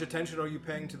 how much attention are you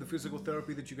paying to the physical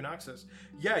therapy that you can access?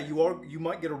 Yeah, you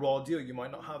might get a raw deal. You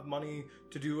might not have money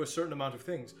to do a certain amount of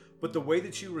things, but the way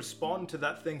that you respond to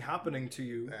that thing happening to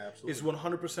you is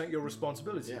 100% your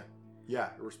responsibility. Yeah,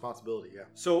 responsibility. Yeah.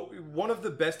 So one of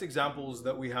the best examples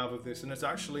that we have of this, and it's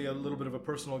actually a little bit of a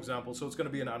personal example, so it's going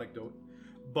to be an anecdote,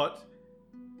 but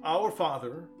our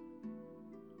father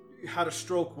had a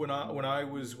stroke when I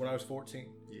was 14.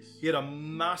 Yes. He had a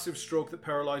massive stroke that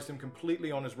paralyzed him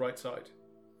completely on his right side,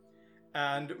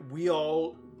 and we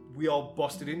all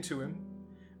busted into him,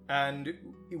 and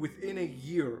within a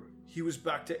year he was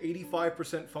back to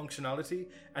 85% functionality,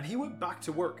 and he went back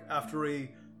to work after a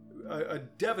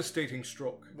devastating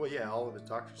stroke. Well, yeah, all of his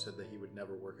doctors said that he would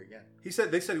never work again.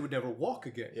 They said he would never walk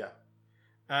again. Yeah.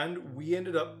 And we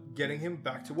ended up getting him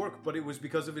back to work, but it was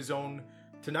because of his own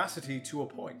tenacity to a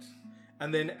point.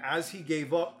 And then as he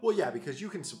gave up... Well, yeah, because you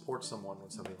can support someone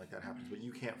when something like that happens, but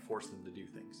you can't force them to do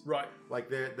things. Right. Like,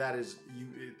 that is...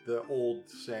 the old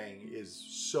saying is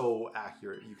so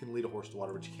accurate. You can lead a horse to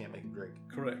water, but you can't make him drink.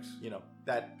 Correct. You know,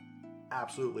 that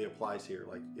absolutely applies here.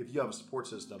 Like, if you have a support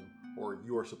system or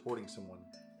you are supporting someone,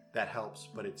 that helps,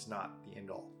 but it's not the end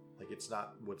all. Like, it's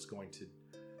not what's going to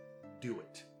do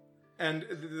it. And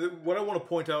what I want to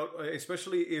point out,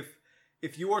 especially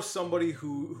if you are somebody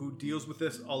who deals with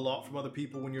this a lot from other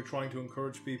people when you're trying to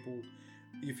encourage people,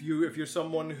 if you're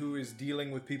someone who is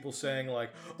dealing with people saying like,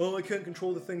 oh, I can't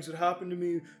control the things that happen to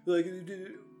me, like,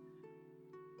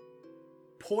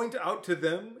 point out to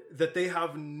them that they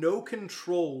have no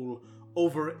control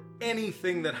over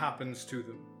anything that happens to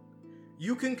them.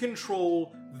 You can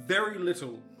control very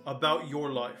little about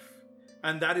your life,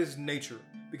 and that is nature.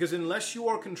 Because unless you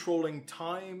are controlling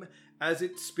time as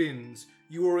it spins,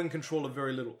 you are in control of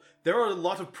very little. There are a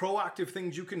lot of proactive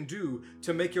things you can do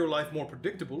to make your life more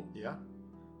predictable. Yeah.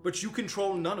 But you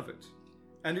control none of it.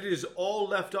 And it is all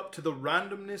left up to the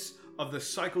randomness of the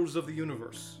cycles of the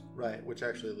universe. Right, which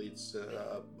actually leads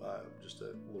to just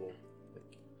a little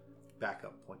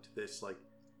backup point to this. Like,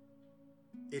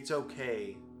 it's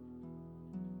okay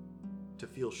to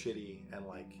feel shitty and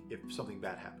if something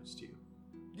bad happens to you.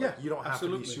 Yeah, you don't have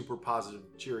absolutely. to be super positive,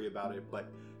 cheery about it,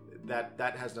 but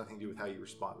that has nothing to do with how you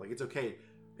respond. Like, it's okay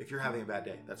if you're having a bad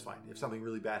day, that's fine. If something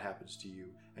really bad happens to you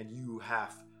and you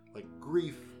have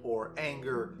grief or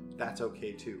anger, that's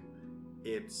okay too.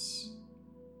 It's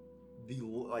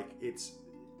it's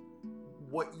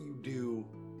what you do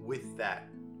with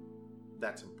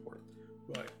that's important.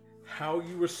 Right. How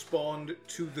you respond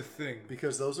to the thing.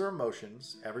 Because those are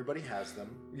emotions. Everybody has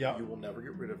them. Yeah. You will never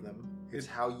get rid of them. It's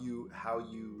how you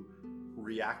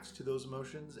react to those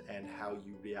emotions and how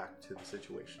you react to the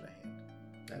situation at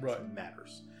hand. That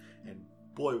matters. And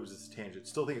boy, was this a tangent.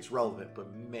 Still think it's relevant,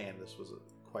 but man, this was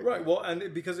quite right. Well,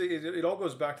 and because it all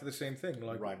goes back to the same thing,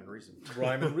 like rhyme and reason.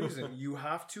 Rhyme and reason. You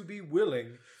have to be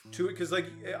willing to, because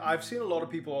I've seen a lot of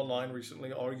people online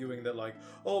recently arguing that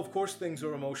oh, of course things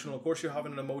are emotional. Of course you're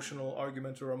having an emotional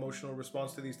argument or emotional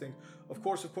response to these things. Of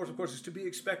course, it's to be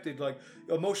expected.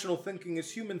 Emotional thinking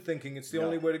is human thinking. It's the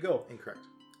only way to go. Incorrect.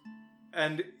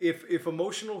 And if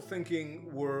emotional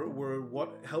thinking were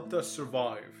what helped us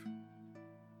survive,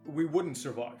 we wouldn't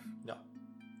survive. No.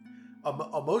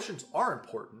 Emotions are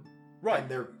important. Right. And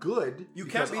they're good. You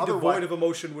can't be devoid of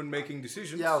emotion when making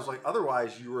decisions. Yeah, I was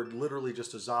otherwise you were literally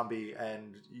just a zombie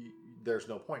and there's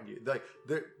no point in you.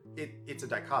 It's a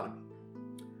dichotomy.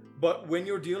 But when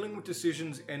you're dealing with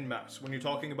decisions en masse, when you're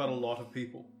talking about a lot of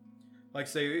people,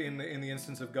 say in the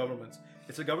instance of governments,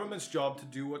 it's a government's job to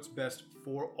do what's best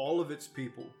for all of its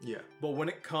people. Yeah. But when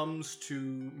it comes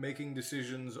to making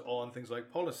decisions on things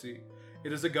like policy,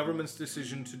 it is a government's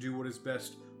decision to do what is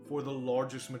best for the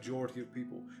largest majority of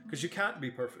people. Because you can't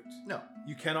be perfect. No.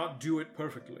 You cannot do it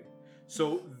perfectly.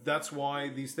 So that's why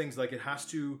these things, it has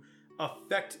to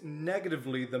affect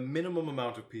negatively the minimum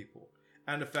amount of people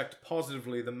and affect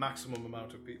positively the maximum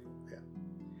amount of people. Yeah.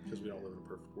 Because we don't live in a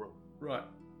perfect world. Right.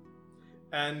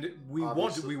 And we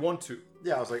Obviously. want to.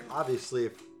 Yeah, I was obviously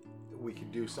if we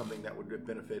could do something that would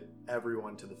benefit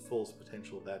everyone to the fullest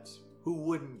potential, who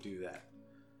wouldn't do that?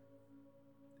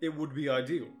 It would be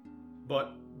ideal.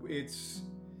 But it's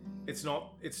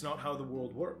not how the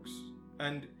world works.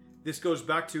 And this goes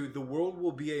back to the world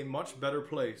will be a much better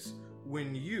place when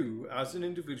you, as an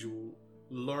individual,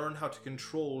 learn how to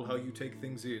control how you take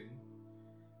things in,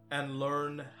 and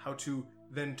learn how to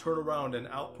then turn around and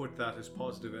output that as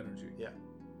positive energy. Yeah.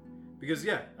 Because,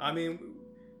 I mean,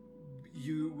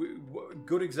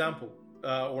 good example,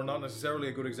 or not necessarily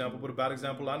a good example, but a bad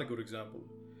example and a good example,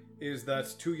 is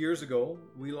that 2 years ago,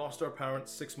 we lost our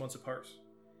parents 6 months apart.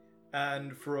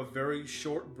 And for a very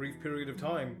short, brief period of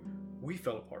time, we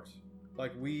fell apart.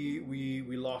 Like, we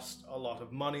lost a lot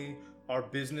of money, our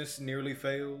business nearly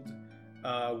failed,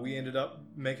 we ended up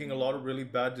making a lot of really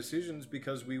bad decisions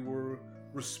because we were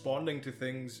responding to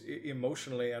things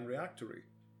emotionally and reactory.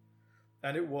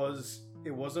 And it was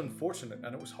unfortunate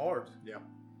and it was hard. Yeah.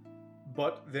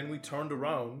 But then we turned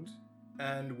around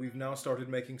and we've now started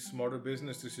making smarter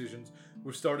business decisions.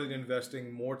 We've started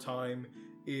investing more time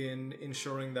in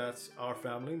ensuring that our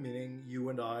family, meaning you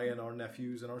and I and our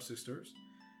nephews and our sisters,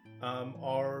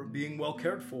 are being well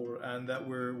cared for, and that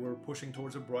we're pushing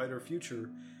towards a brighter future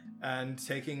and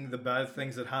taking the bad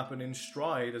things that happen in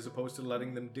stride as opposed to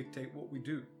letting them dictate what we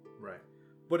do. Right.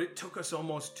 But it took us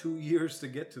almost 2 years to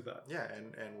get to that. Yeah,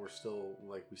 and we're still,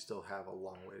 like, we still have a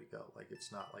long way to go. Like,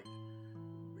 it's not like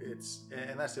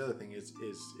and that's the other thing is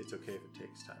it's okay if it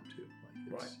takes time too.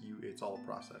 Like, it's all a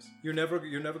process. You're never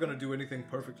going to do anything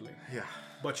perfectly. Yeah.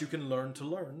 But you can learn to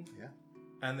learn. Yeah.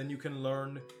 And then you can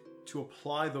learn to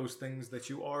apply those things that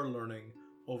you are learning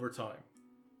over time.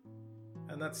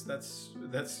 And that's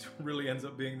really ends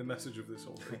up being the message of this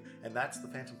whole thing. And that's the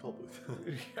Phantom Tollbooth.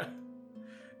 Yeah.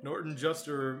 Norton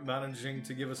Juster managing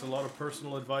to give us a lot of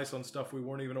personal advice on stuff we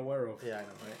weren't even aware of. Yeah, I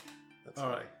know, right? That's all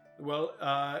right. Well,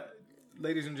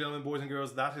 ladies and gentlemen, boys and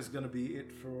girls, that is going to be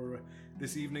it for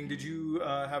this evening. Did you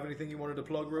have anything you wanted to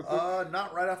plug real quick?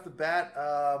 Not right off the bat.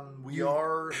 We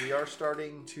are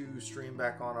starting to stream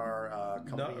back on our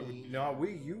company.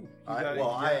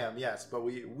 I am, yes, but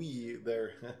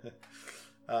they're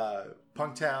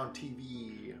Punktown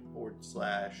TV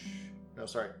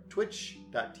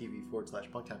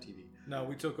Twitch.tv/Punktown TV. No,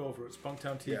 we took over. It's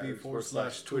Punktown TV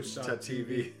 /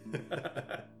 Twitch.tv.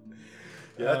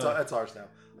 Yeah, that's ours now.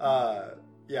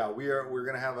 We're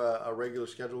gonna have a regular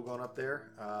schedule going up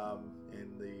there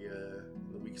in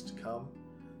the weeks to come.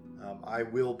 I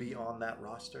will be on that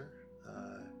roster.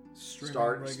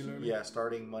 Regularly. Yeah,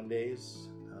 starting Mondays.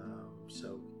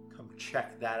 So come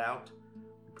check that out.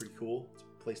 Pretty cool. It's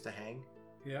a place to hang.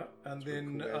 Yeah, and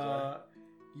then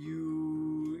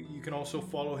you can also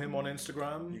follow him on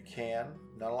Instagram. You can.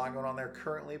 Not a lot going on there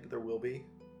currently, but there will be.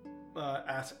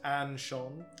 At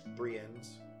Anshon. 3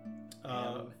 N's.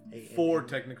 4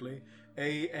 technically.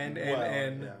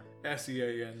 ANNNSEAN.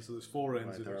 So there's 4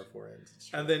 N's. Right, there are 4 N's.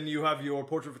 And then you have your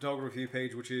portrait photography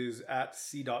page, which is at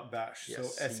c.bash.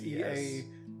 Yes, so SEA.bash.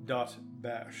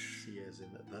 C as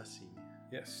in the C.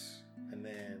 Yes. And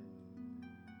then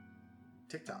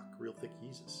TikTok, Real Thick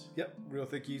Yeezus. Yep, Real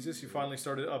Thick Yeezus. You finally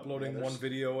started uploading one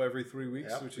video every 3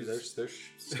 weeks, which is there's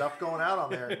stuff going out on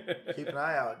there. Keep an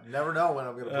eye out. Never know when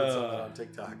I'm going to put something on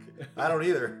TikTok. I don't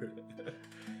either.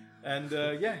 And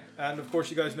and of course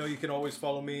you guys know you can always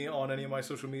follow me on any of my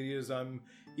social medias. I'm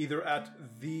either at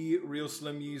the Real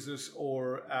Slim Yeezus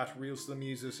or at Real Slim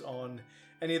Yeezus on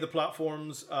any of the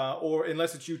platforms, or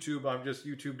unless it's YouTube, I'm just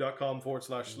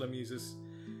youtube.com/Slim Yeezus.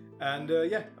 And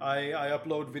I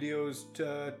upload videos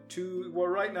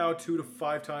right now 2 to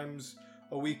 5 times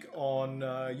a week on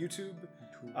YouTube.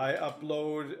 I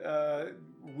upload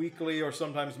weekly or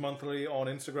sometimes monthly on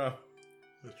Instagram.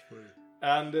 That's funny.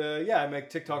 And I make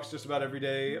TikToks just about every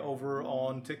day over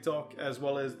on TikTok, as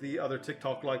well as the other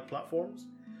TikTok-like platforms.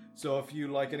 So if you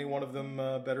like any one of them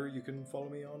better, you can follow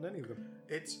me on any of them.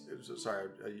 Sorry,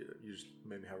 you just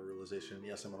made me have a realization.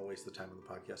 Yes, I'm going to waste the time on the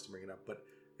podcast to bring it up, but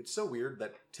it's so weird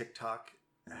that TikTok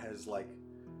has like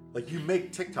you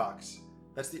make TikToks.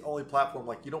 That's the only platform.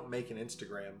 Like, you don't make an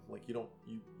Instagram. Like, you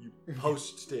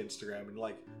post to Instagram, and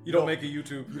like you don't make a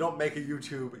YouTube. You don't make a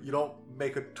YouTube. You don't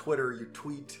make a Twitter. You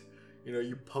tweet.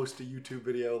 You post a YouTube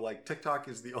video. Like, TikTok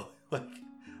is the only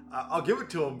I'll give it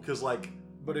to them because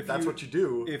but if that's what you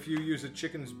do. If you use a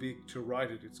chicken's beak to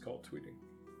write it, it's called tweeting.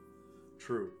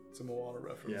 True. It's a Moana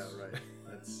reference. Yeah, right.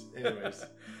 Anyways.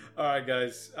 All right,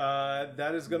 guys.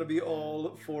 That is going to be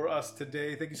all for us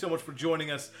today. Thank you so much for joining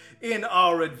us in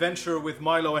our adventure with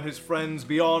Milo and his friends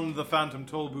beyond the Phantom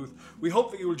Tollbooth. We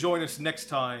hope that you will join us next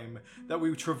time, that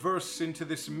we traverse into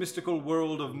this mystical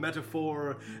world of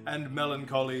metaphor and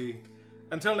melancholy.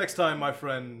 Until next time, my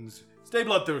friends, stay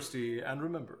bloodthirsty, and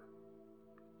remember,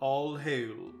 all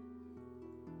hail